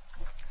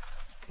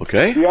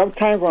 Okay? Do you have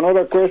time for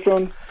another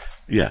question?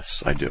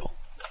 Yes, I do.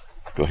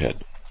 Go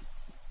ahead.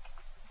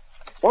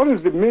 What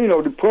is the meaning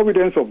of the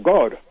providence of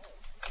God?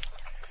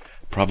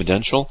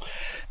 Providential?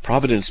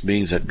 Providence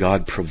means that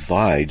God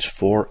provides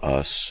for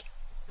us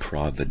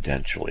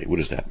providentially. What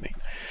does that mean?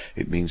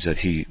 It means that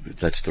he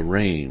lets the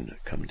rain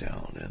come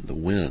down and the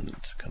wind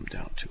come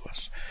down to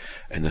us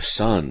and the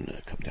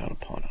sun come down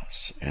upon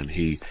us. And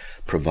he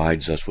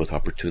provides us with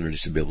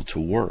opportunities to be able to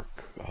work.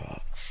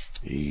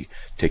 He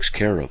takes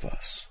care of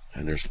us.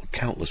 And there's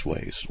countless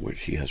ways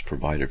which he has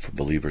provided for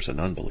believers and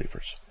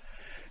unbelievers.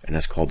 And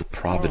that's called the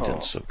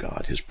providence of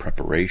God, his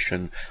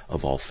preparation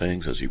of all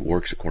things as he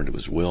works according to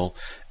his will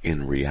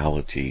in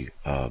reality,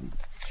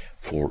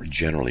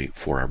 generally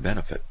for our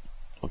benefit.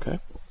 Okay?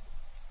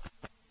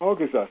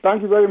 Okay, sir.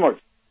 Thank you very much.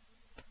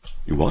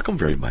 You're welcome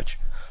very much.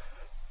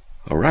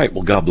 All right.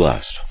 Well, God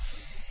bless.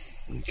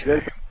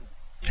 Okay.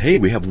 Hey,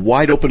 we have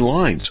wide open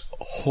lines,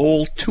 a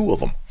whole 2 of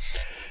them.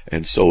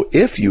 And so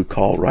if you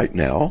call right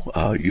now,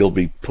 you'll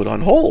be put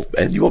on hold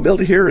and you won't be able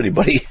to hear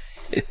anybody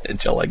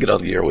until I get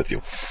on the air with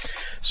you.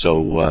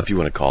 So if you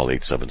want to call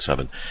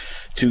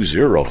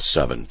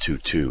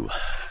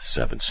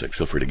 877-207-2276,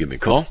 feel free to give me a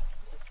call.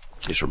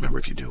 Just remember,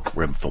 if you do,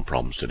 we're having phone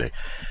problems today.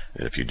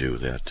 And if you do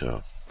that,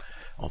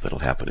 all that'll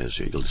happen is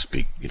you'll just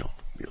speak, you'll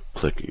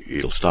click,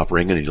 it'll stop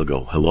ringing and you'll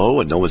go, hello,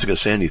 and no one's going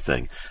to say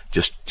anything.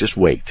 Just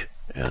wait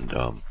and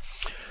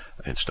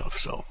stuff.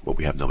 So, well,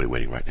 we have nobody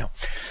waiting right now.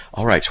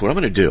 All right, so what I'm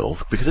going to do,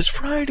 because it's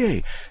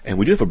Friday, and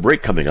we do have a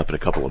break coming up in a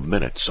couple of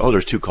minutes. Oh,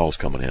 there's 2 calls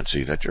coming in.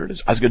 See, there it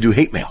is. I was going to do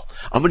hate mail.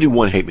 I'm going to do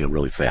one hate mail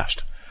really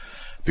fast,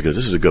 because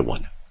this is a good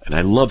one. And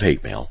I love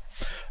hate mail.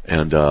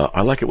 And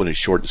I like it when it's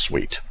short and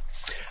sweet.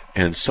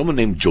 And someone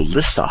named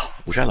Jolissa,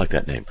 which I like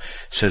that name,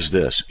 says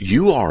this: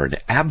 you are an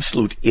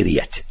absolute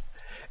idiot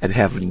and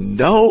have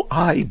no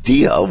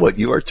idea what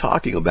you are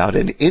talking about,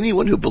 and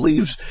anyone who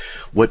believes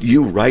what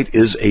you write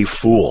is a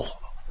fool.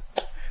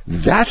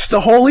 That's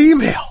the whole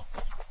email.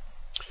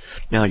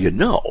 Now,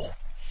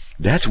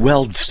 that's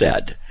well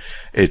said.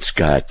 It's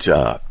got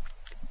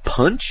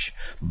punch,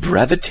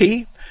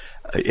 brevity,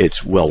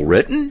 it's well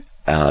written,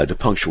 the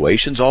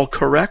punctuation's all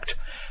correct.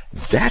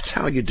 That's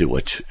how you do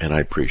it, and I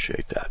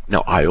appreciate that.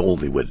 Now, I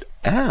only would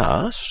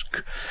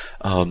ask,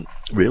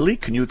 really,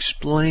 can you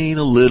explain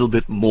a little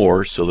bit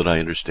more so that I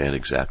understand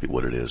exactly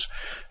what it is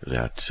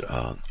that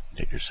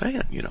you're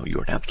saying?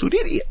 You're an absolute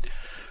idiot.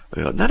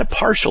 Not a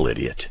partial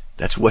idiot.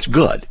 That's what's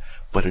good,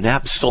 but an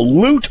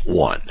absolute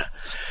one.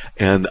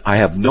 And I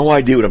have no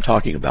idea what I'm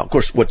talking about. Of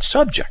course, what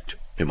subject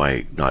am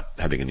I not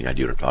having any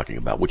idea what I'm talking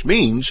about? Which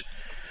means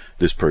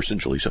this person,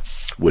 Jaleesa,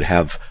 would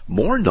have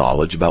more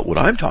knowledge about what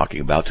I'm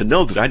talking about to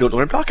know that I don't know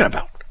what I'm talking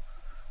about,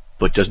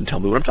 but doesn't tell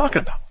me what I'm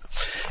talking about.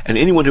 And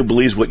anyone who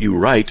believes what you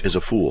write is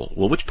a fool.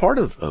 Well, which part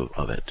of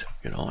it?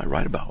 I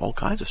write about all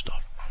kinds of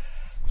stuff.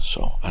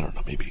 So, I don't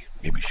know, maybe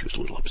she was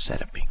a little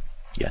upset at me.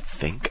 You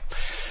think?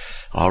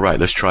 All right,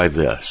 let's try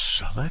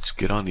this. Let's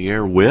get on the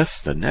air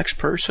with the next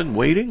person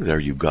waiting. There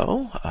you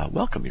go.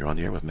 Welcome. You're on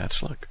the air with Matt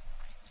Slick.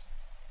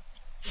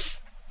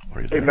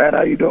 Hey, Matt,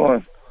 how you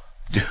doing?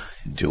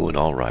 Doing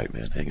all right,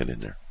 man. Hanging in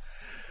there.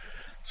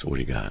 So what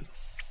do you got?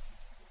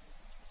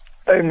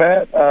 Hey,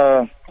 Matt,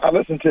 I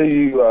listen to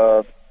you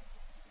a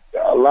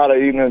lot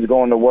of evenings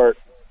going to work.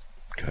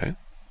 Okay.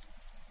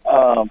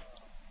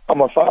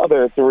 I'm a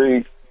father of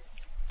 3.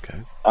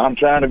 Okay. I'm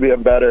trying to be a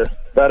better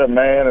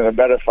man and a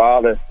better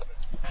father.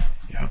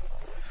 Yeah.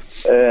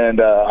 And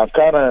I've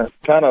kind of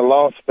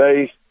lost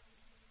faith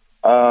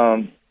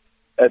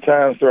at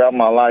times throughout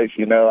my life.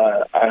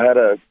 I had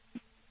a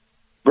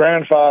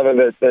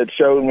grandfather that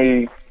showed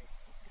me,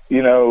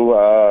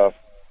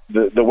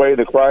 the way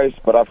to Christ,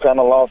 but I've kind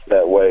of lost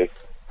that way.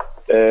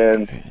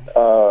 And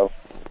I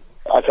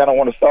kind of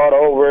want to start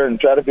over and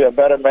try to be a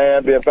better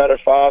man, be a better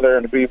father,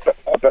 and be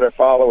a better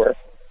follower.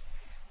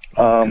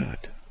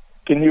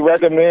 Can you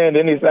recommend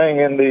anything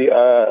in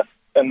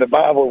the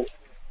Bible,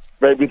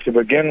 maybe to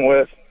begin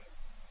with,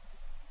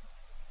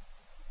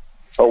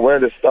 or where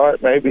to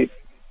start, maybe?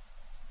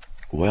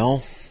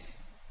 Well,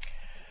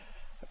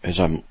 as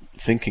I'm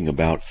thinking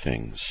about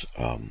things,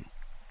 1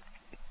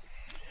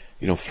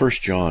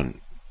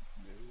 John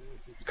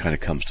kind of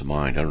comes to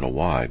mind. I don't know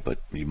why, but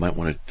you might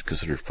want to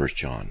consider 1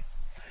 John.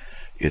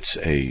 It's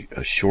a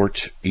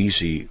short,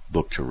 easy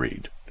book to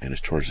read, and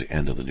it's towards the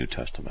end of the New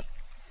Testament.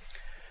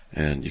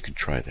 And you can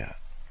try that.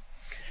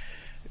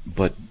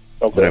 But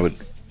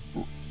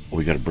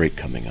we got a break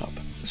coming up.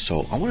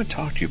 So I want to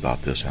talk to you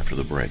about this after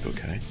the break,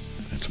 okay?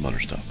 And some other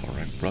stuff, all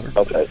right, brother?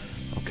 Okay.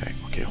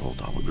 Okay,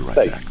 hold on. We'll be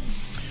right back.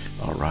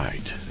 All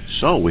right.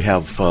 So we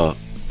have no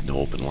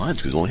open lines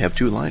because we only have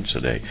 2 lines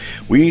today.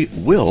 We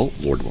will,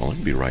 Lord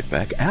willing, be right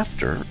back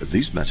after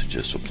these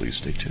messages, so please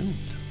stay tuned.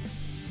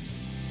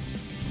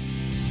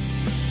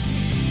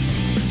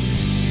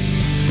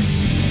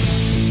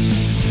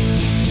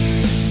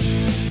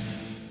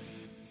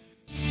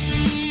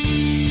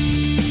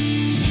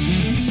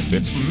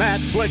 It's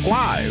Matt Slick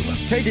Live,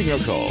 taking your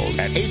calls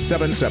at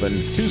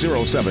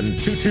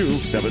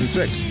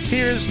 877-207-2276.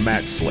 Here's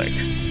Matt Slick.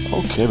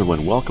 Okay,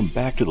 everyone, welcome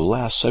back to the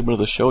last segment of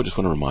the show. I just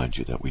want to remind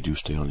you that we do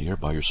stay on the air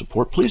by your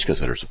support. Please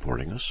consider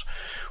supporting us.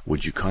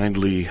 Would you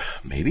kindly,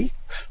 maybe,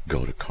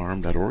 go to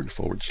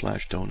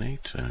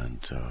carm.org/donate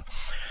and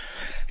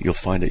you'll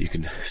find that you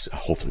can,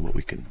 hopefully what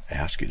we can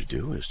ask you to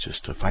do is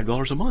just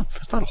 $5 a month.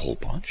 It's not a whole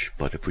bunch,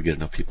 but if we get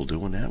enough people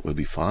doing that, we'll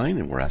be fine,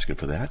 and we're asking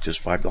for that,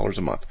 just $5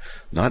 a month.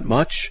 Not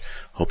much.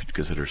 Hope you'd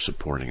consider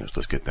supporting us.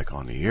 Let's get back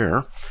on the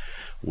air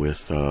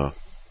with whoever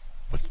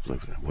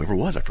it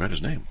was. I forgot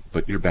his name,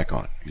 but you're back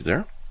on. You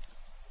there?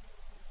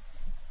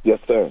 Yes,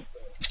 sir.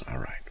 All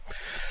right.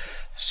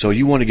 So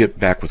you want to get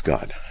back with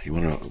God. You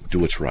want to do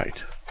what's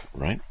right?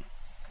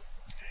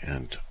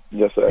 And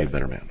yes, sir. Be a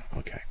better man.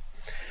 Okay.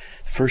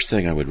 First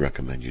thing I would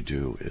recommend you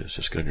do is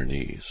just get on your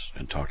knees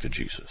and talk to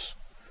Jesus.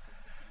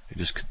 And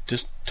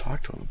just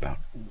talk to him about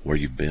where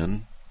you've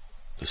been,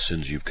 the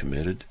sins you've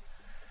committed,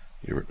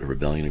 the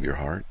rebellion of your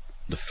heart,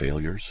 the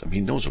failures. I mean,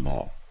 he knows them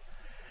all.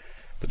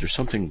 But there's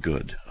something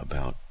good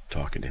about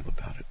talking to him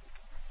about it.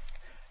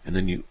 And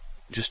then you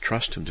just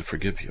trust him to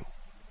forgive you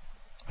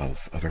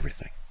of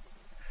everything.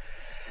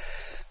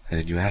 And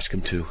then you ask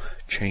him to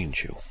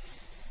change you.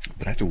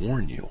 But I have to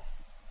warn you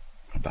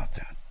about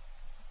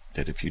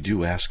that if you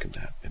do ask him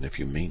that, and if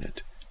you mean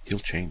it, he'll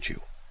change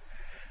you.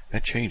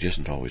 That change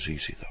isn't always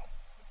easy, though.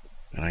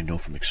 And I know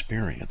from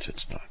experience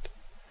it's not.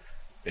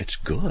 It's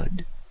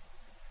good,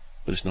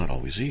 but it's not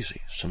always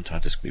easy.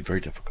 Sometimes it's going to be very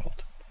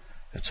difficult.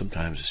 And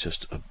sometimes it's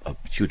just a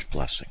huge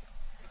blessing.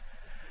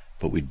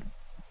 But we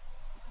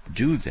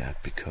do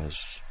that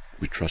because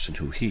we trust in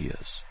who he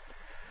is.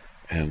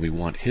 And we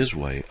want his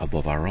way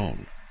above our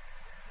own.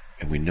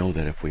 And we know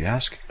that if we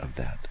ask of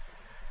that,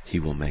 he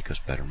will make us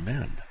better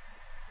men.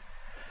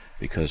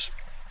 Because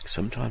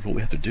sometimes what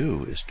we have to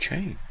do is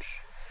change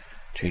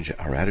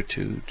our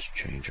attitudes,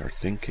 change our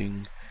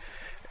thinking,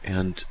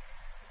 and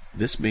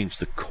this means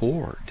the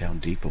core down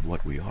deep of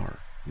what we are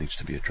needs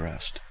to be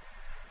addressed.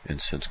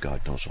 And since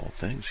God knows all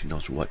things, he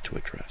knows what to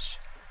address.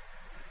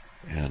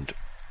 And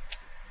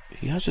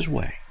he has his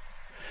way.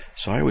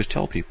 So I always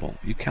tell people,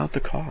 you count the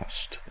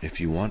cost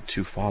if you want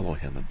to follow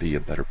him and be a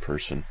better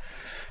person.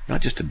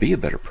 Not just to be a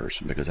better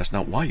person, because that's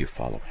not why you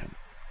follow him.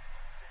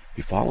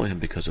 You follow him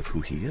because of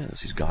who he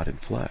is. He's God in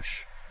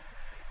flesh.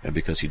 And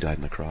because he died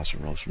on the cross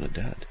and rose from the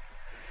dead.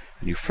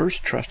 And you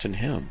first trust in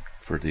him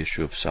for the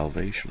issue of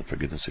salvation and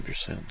forgiveness of your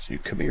sins. You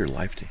commit your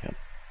life to him.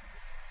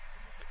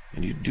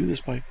 And you do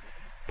this by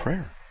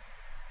prayer.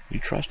 You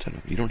trust in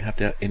him. You don't have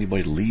to have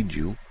anybody lead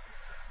you,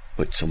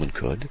 but someone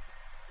could.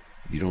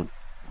 You don't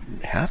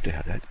have to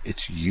have that.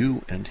 It's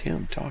you and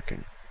him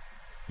talking.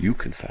 You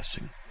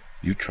confessing.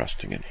 You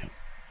trusting in him.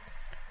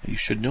 You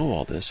should know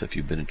all this if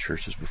you've been in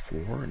churches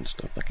before and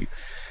stuff like you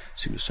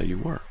seem to say you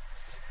were.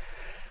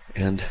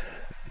 And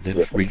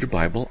then read your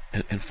Bible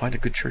and find a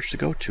good church to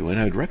go to. And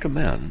I would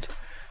recommend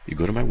you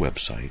go to my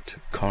website,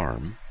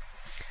 CARM,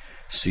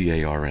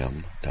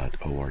 CARM.org,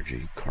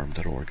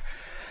 CARM.org,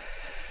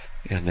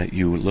 and that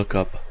you look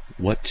up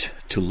what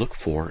to look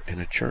for in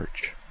a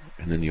church.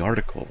 And then the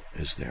article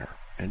is there.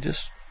 And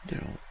just,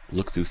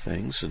 look through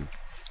things. And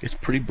it's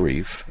pretty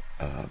brief.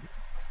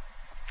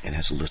 And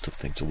has a list of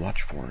things to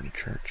watch for in a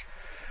church.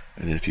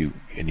 And you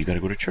got to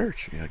go to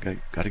church. You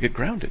got to get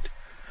grounded.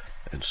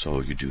 And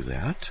so you do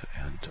that,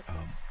 and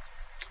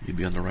you'd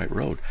be on the right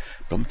road.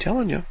 But I'm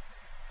telling you,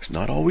 it's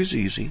not always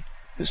easy.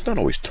 It's not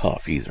always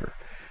tough either.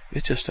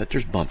 It's just that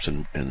there's bumps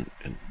and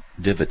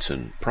divots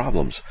and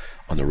problems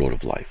on the road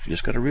of life. You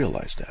just got to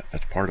realize that.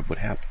 That's part of what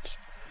happens.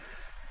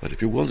 But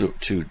if you're willing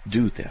to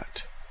do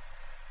that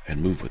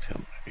and move with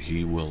him,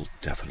 he will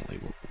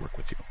definitely work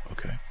with you.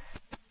 Okay?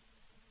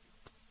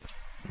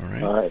 All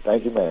right. All right.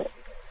 Thank you, man.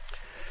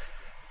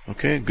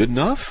 Okay. Good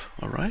enough.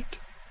 All right.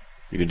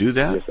 You can do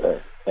that. Yes,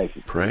 sir. Thank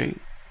you. Pray.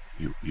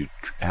 You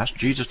ask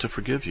Jesus to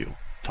forgive you.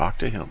 Talk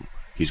to him.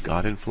 He's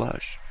God in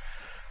flesh.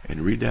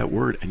 And read that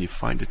word, and you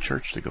find a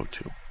church to go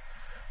to.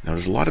 Now,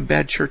 there's a lot of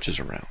bad churches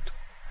around.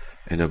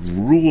 And a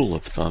rule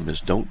of thumb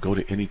is don't go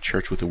to any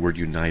church with the word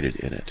United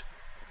in it.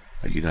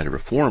 United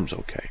Reform's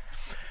okay.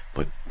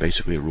 But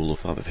basically a rule of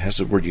thumb, if it has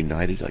the word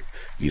United, like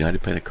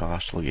United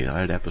Pentecostal,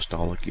 United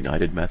Apostolic,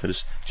 United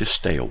Methodist, just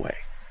stay away.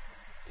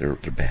 They're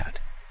bad.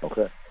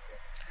 Okay.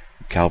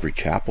 Calvary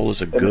Chapel is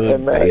a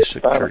good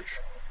basic church.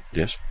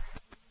 Yes.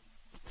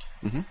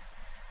 Mm-hmm.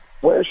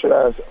 Where should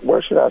I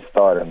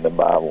start in the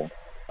Bible?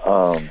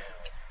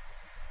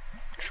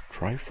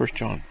 Try 1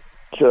 John.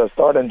 Should I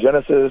start in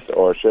Genesis,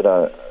 or should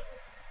I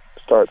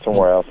start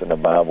somewhere else in the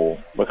Bible?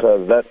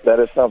 Because that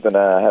is something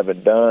that I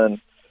haven't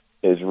done.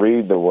 Is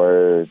read the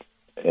word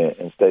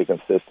and stay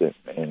consistent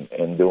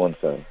in doing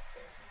so.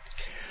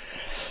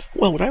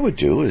 Well, what I would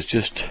do is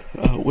just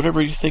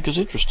whatever you think is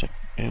interesting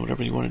and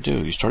whatever you want to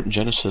do. You start in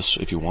Genesis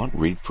if you want,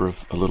 read for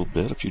a little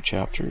bit, a few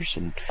chapters,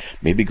 and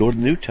maybe go to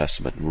the New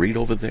Testament and read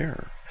over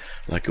there.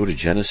 Like go to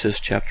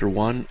Genesis chapter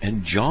 1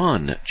 and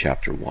John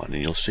chapter 1,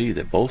 and you'll see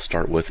that both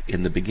start with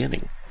in the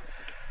beginning.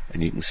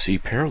 And you can see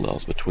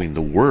parallels between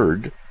the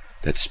word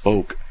that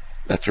spoke,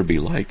 let there be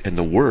light, and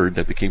the word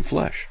that became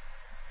flesh.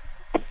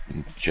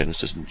 In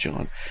Genesis and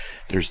John,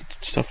 there's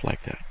stuff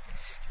like that.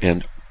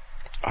 And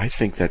I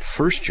think that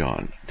 1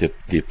 John, the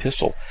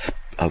epistle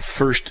of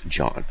 1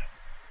 John,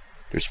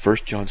 there's 1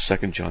 John, 2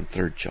 John,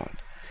 3 John.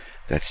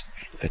 That's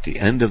at the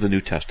end of the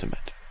New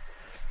Testament.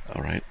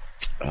 All right?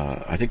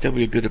 I think that would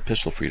be a good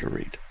epistle for you to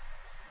read.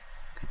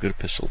 A good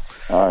epistle.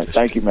 All right.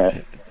 Thank you,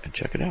 man. And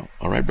check it out.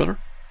 All right, brother?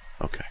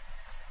 Okay.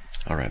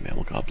 All right, man.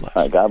 Well, God bless.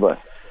 All right. God bless.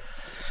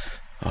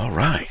 All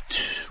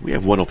right. We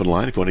have one open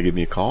line if you want to give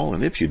me a call.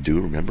 And if you do,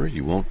 remember,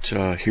 you won't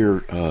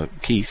hear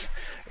Keith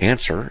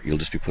answer. You'll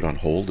just be put on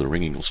hold. The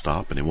ringing will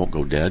stop, and it won't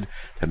go dead.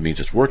 That means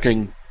it's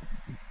working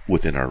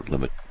within our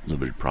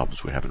limited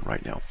problems we're having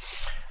right now.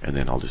 And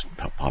then I'll just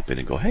pop in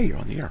and go, hey, you're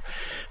on the air.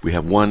 We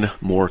have one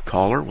more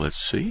caller. Let's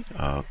see.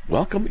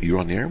 Welcome. You're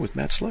on the air with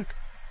Matt Slick.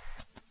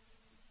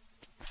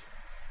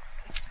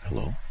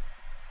 Hello?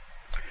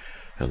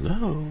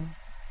 Hello?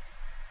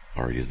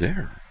 Are you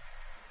there?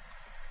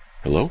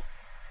 Hello?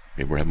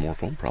 Maybe we're having more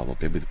phone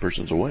problems. Maybe the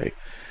person's away.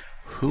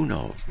 Who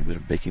knows? Maybe they're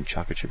baking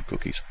chocolate chip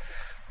cookies,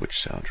 which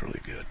sounds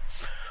really good.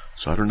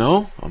 So I don't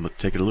know. I'm going to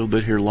take it a little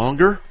bit here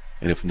longer.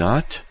 And if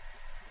not,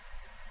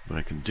 what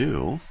I can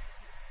do,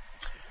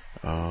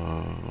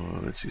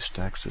 let's see,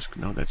 stacks this.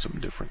 No, that's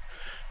something different.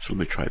 So let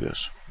me try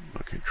this.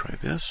 Okay, try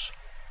this.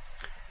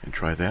 And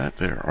try that.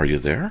 There. Are you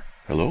there?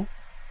 Hello?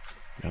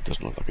 Yeah, it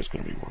doesn't look like it's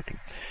going to be working.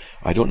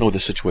 I don't know what the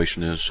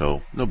situation is,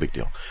 so no big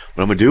deal.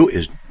 What I'm going to do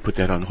is put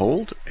that on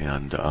hold,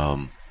 and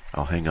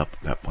I'll hang up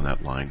on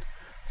that line,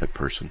 that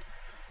person,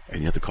 and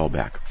you have to call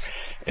back.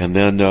 And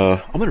then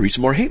I'm going to read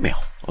some more hate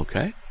mail,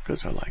 okay?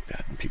 Because I like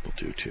that, and people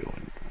do too.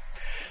 And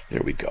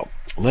there we go.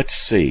 Let's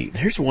see.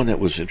 Here's one that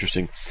was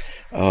interesting.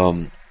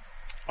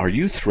 Are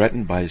you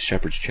threatened by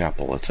Shepherd's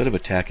Chapel? Instead of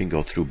attacking,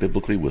 go through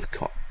biblically with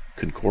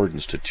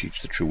concordance to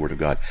teach the true Word of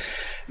God.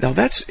 Now,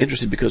 that's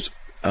interesting because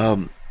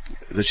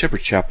the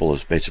Shepherd's Chapel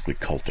is basically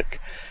cultic,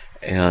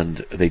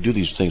 and they do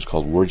these things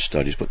called word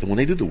studies, but when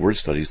they do the word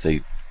studies,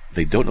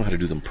 they don't know how to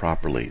do them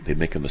properly. They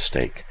make a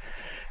mistake,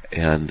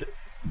 and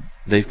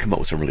they've come up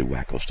with some really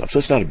wacko stuff. So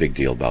it's not a big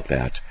deal about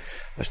that.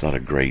 That's not a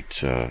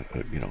great,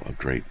 a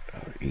great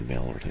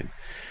email or anything.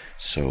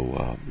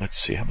 So let's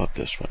see. How about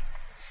this one?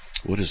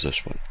 What is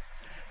this one?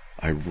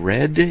 I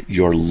read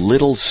your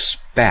little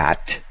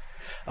spat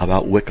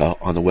about Wicca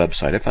on the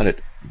website. I found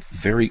it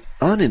very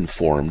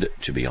uninformed,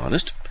 to be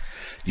honest.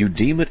 You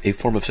deem it a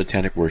form of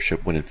satanic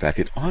worship when in fact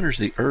it honors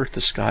the earth,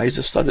 the skies,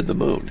 the sun, and the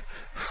moon.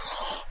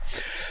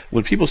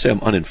 When people say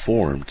I'm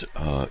uninformed,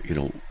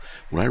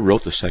 when I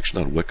wrote the section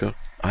on Wicca,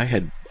 I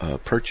had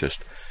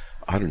purchased,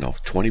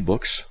 20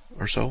 books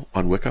or so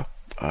on Wicca.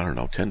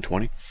 10,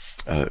 20.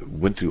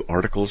 Went through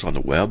articles on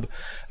the web,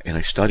 and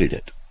I studied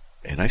it.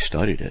 And I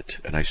studied it.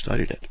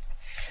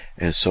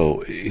 And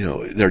so,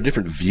 there are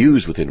different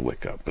views within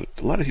Wicca, but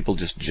a lot of people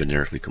just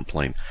generically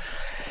complain,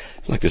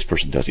 like this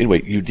person does.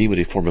 Anyway, you deem it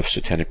a form of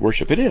satanic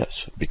worship. It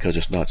is, because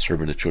it's not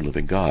serving the true and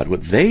living God.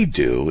 What they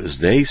do is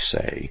they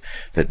say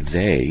that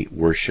they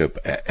worship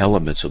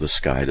elements of the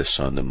sky, the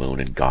sun, the moon,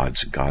 and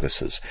gods and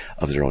goddesses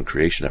of their own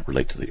creation that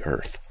relate to the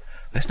earth.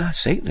 That's not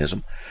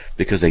Satanism,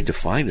 because they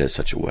define it in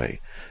such a way.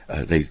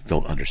 They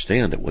don't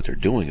understand that what they're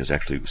doing is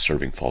actually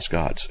serving false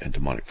gods and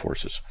demonic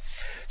forces.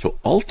 So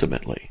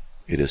ultimately,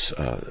 it is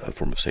a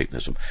form of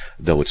Satanism,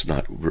 though it's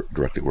not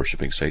directly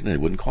worshiping Satan. They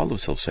wouldn't call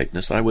themselves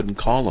Satanists, and I wouldn't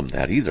call them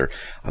that either.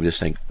 I'm just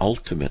saying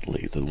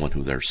ultimately the one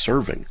who they're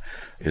serving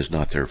is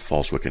not their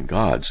false Wiccan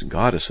gods and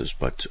goddesses,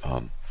 but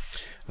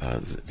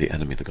the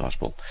enemy of the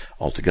gospel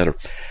altogether.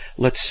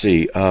 Let's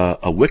see. A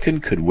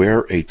Wiccan could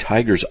wear a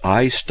tiger's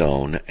eye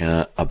stone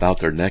about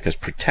their neck as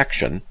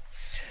protection,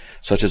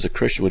 such as a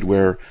Christian would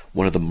wear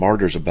one of the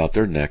martyrs about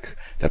their neck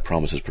that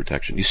promises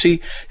protection. You see,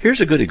 here's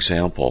a good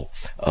example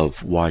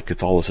of why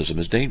Catholicism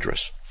is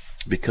dangerous.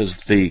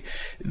 Because the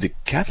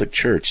Catholic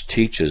Church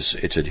teaches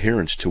its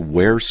adherents to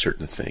wear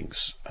certain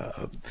things,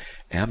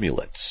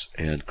 amulets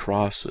and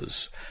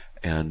crosses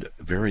and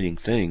varying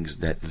things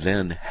that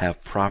then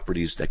have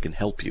properties that can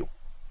help you.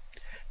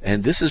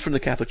 And this is from the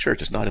Catholic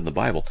Church. It's not in the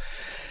Bible.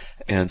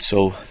 And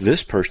so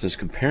this person is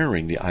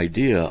comparing the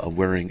idea of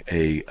wearing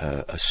a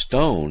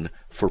stone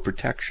for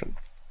protection.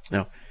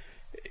 Now,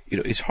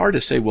 it's hard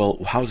to say,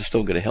 well, how's the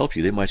stone going to help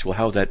you? They might say, well,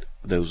 how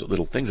those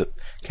little things that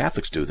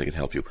Catholics do, they can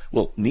help you.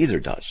 Well, neither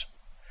does.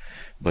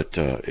 But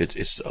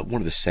it's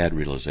one of the sad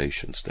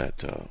realizations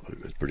that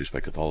is produced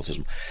by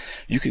Catholicism.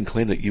 You can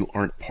claim that you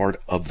aren't part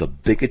of the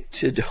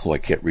bigoted, I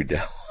can't read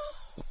down,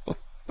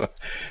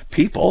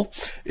 people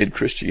in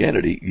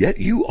Christianity, yet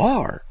you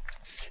are.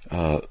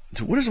 So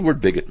what does the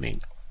word bigot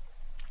mean?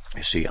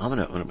 You see, I'm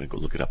gonna go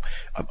look it up.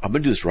 I'm gonna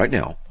do this right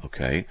now,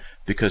 okay?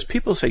 Because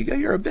people say, yeah,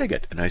 you're a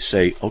bigot. And I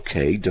say,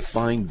 okay,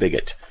 define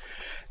bigot.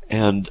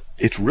 And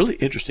it's really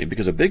interesting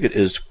because a bigot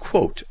is,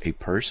 quote, a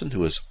person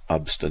who is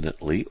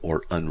obstinately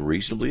or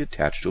unreasonably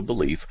attached to a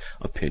belief,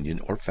 opinion,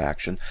 or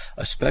faction,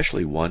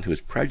 especially one who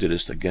is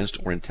prejudiced against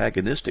or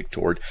antagonistic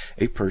toward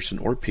a person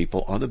or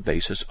people on the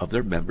basis of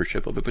their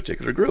membership of a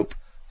particular group,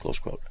 close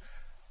quote.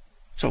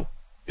 So,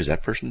 is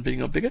that person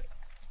being a bigot?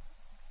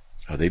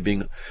 Are they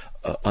being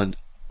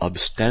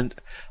obstinately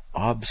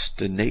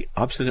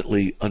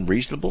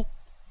unreasonable?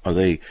 Are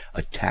they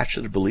attached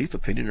to their belief,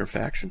 opinion, or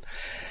faction?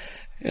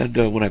 And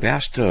when I've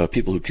asked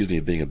people who accuse me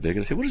of being a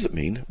bigot, I say, what does it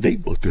mean? I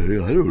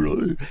don't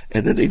know.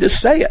 And then they just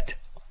say it.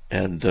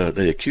 And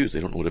they accuse,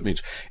 they don't know what it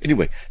means.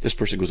 Anyway, this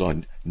person goes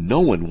on,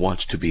 no one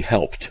wants to be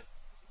helped.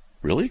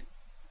 Really?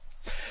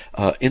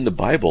 In the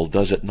Bible,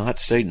 does it not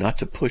say not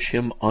to push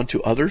him onto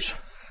others?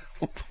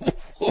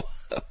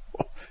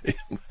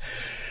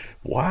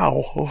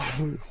 Wow.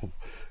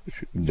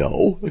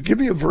 No. Give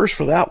me a verse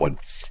for that one.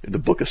 In the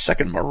book of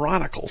Second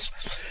Chronicles.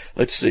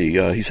 Let's see.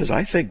 He says,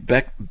 I think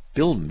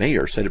Bill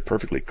Mayer said it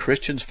perfectly.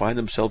 Christians find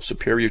themselves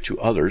superior to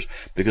others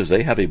because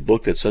they have a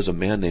book that says a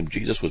man named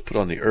Jesus was put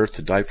on the earth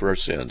to die for our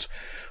sins.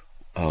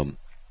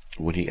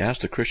 When he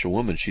asked a Christian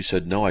woman, she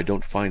said, no, I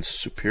don't find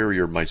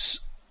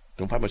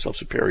myself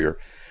superior.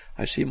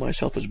 I see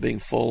myself as being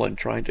full and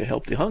trying to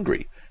help the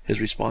hungry. His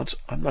response,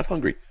 I'm not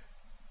hungry.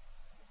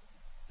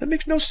 That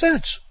makes no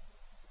sense.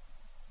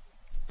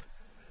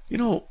 You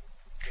know,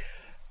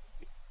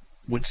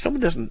 when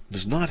someone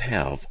does not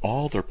have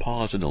all their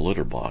paws in the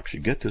litter box, you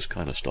get this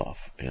kind of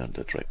stuff. And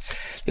that's right.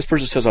 This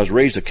person says, I was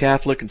raised a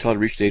Catholic until I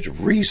reached the age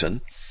of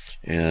reason.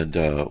 And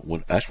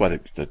that's why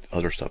the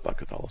other stuff about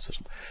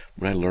Catholicism.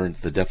 When I learned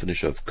the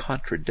definition of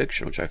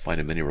contradiction, which I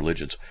find in many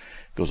religions,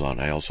 goes on.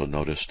 I also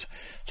noticed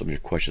some of your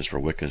questions for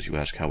Wiccans. You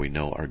ask how we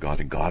know our God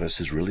and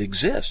goddesses really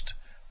exist.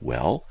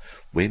 Well,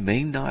 we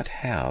may not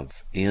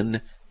have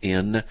in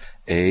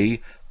a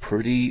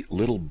pretty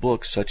little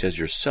book such as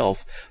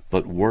yourself,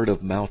 but word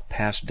of mouth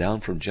passed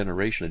down from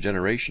generation to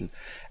generation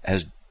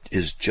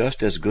is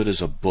just as good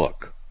as a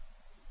book.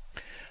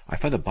 I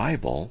find the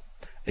Bible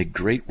a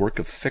great work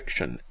of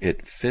fiction.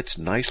 It fits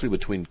nicely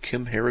between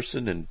Kim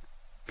Harrison and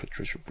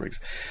Patricia Briggs.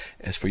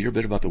 As for your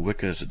bit about the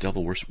Wicca as the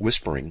devil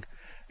whispering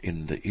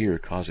in the ear,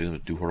 causing them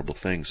to do horrible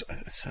things,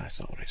 that's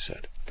not what I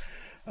said.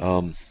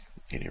 At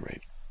any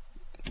rate,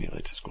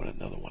 let's just go to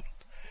another one.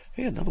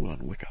 Hey, another one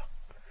on Wicca.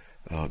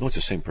 No, it's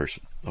the same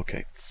person.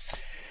 Okay.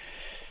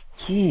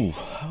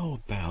 How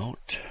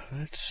about,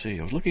 let's see,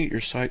 I was looking at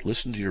your site,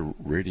 listened to your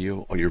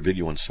radio, or your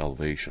video on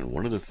salvation.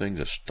 One of the things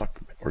that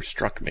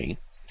struck me,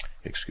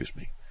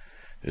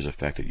 is the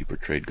fact that you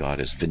portrayed God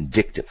as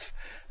vindictive,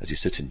 as he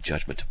sits in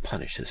judgment to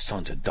punish his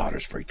sons and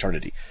daughters for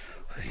eternity.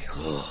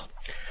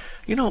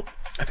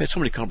 I've had so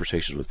many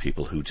conversations with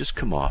people who just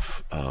come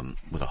off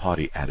with a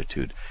haughty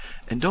attitude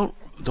and don't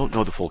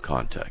know the full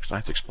context. I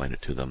have to explain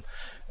it to them,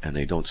 and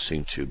they don't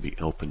seem to be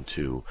open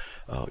to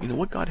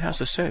what God has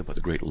to say about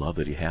the great love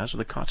that he has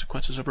and the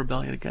consequences of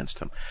rebellion against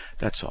him.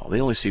 That's all.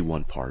 They only see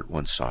one part,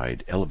 one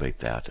side, elevate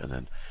that, and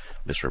then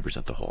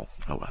misrepresent the whole.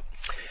 Oh well.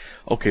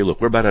 Okay, look,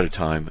 we're about out of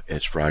time.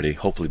 It's Friday.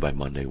 Hopefully by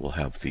Monday we'll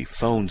have the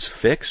phones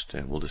fixed,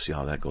 and we'll just see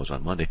how that goes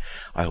on Monday.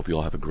 I hope you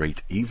all have a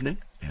great evening,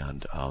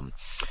 and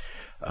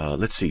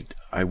let's see.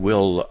 I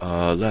will,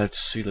 let's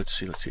see.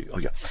 Oh,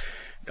 yeah.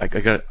 I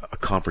got a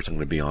conference I'm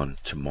going to be on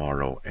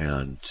tomorrow,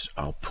 and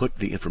I'll put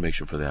the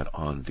information for that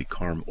on the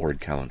CARM.org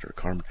calendar,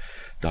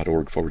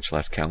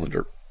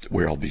 carm.org/calendar,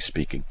 where I'll be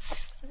speaking.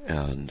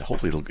 And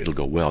hopefully it'll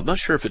go well. Not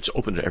sure if it's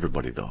open to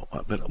everybody, though,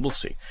 but we'll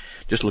see.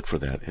 Just look for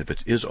that. If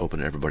it is open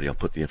to everybody, I'll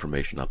put the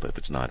information up. If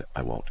it's not,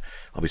 I won't.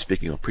 I'll be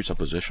speaking on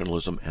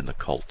presuppositionalism and the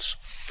cults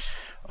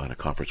on a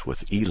conference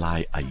with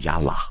Eli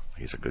Ayala.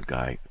 He's a good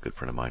guy, a good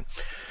friend of mine.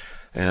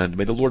 And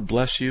may the Lord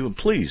bless you. And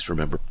please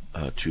remember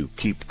to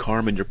keep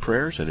CARM in your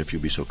prayers. And if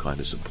you'd be so kind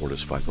to support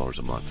us, $5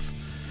 a month.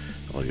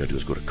 All you got to do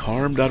is go to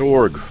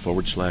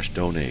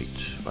carm.org/donate.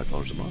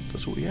 $5 a month.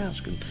 That's what we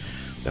ask. And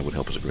that would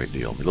help us a great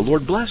deal. May the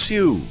Lord bless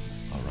you.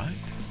 All right.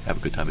 Have a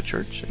good time at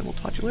church, and we'll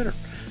talk to you later.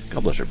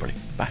 God bless everybody.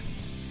 Bye.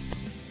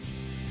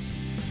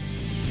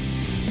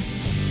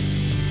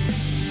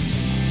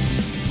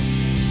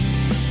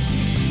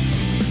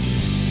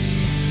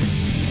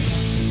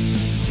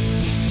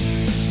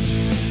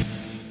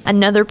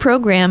 Another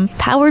program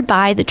powered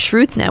by the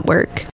Truth Network.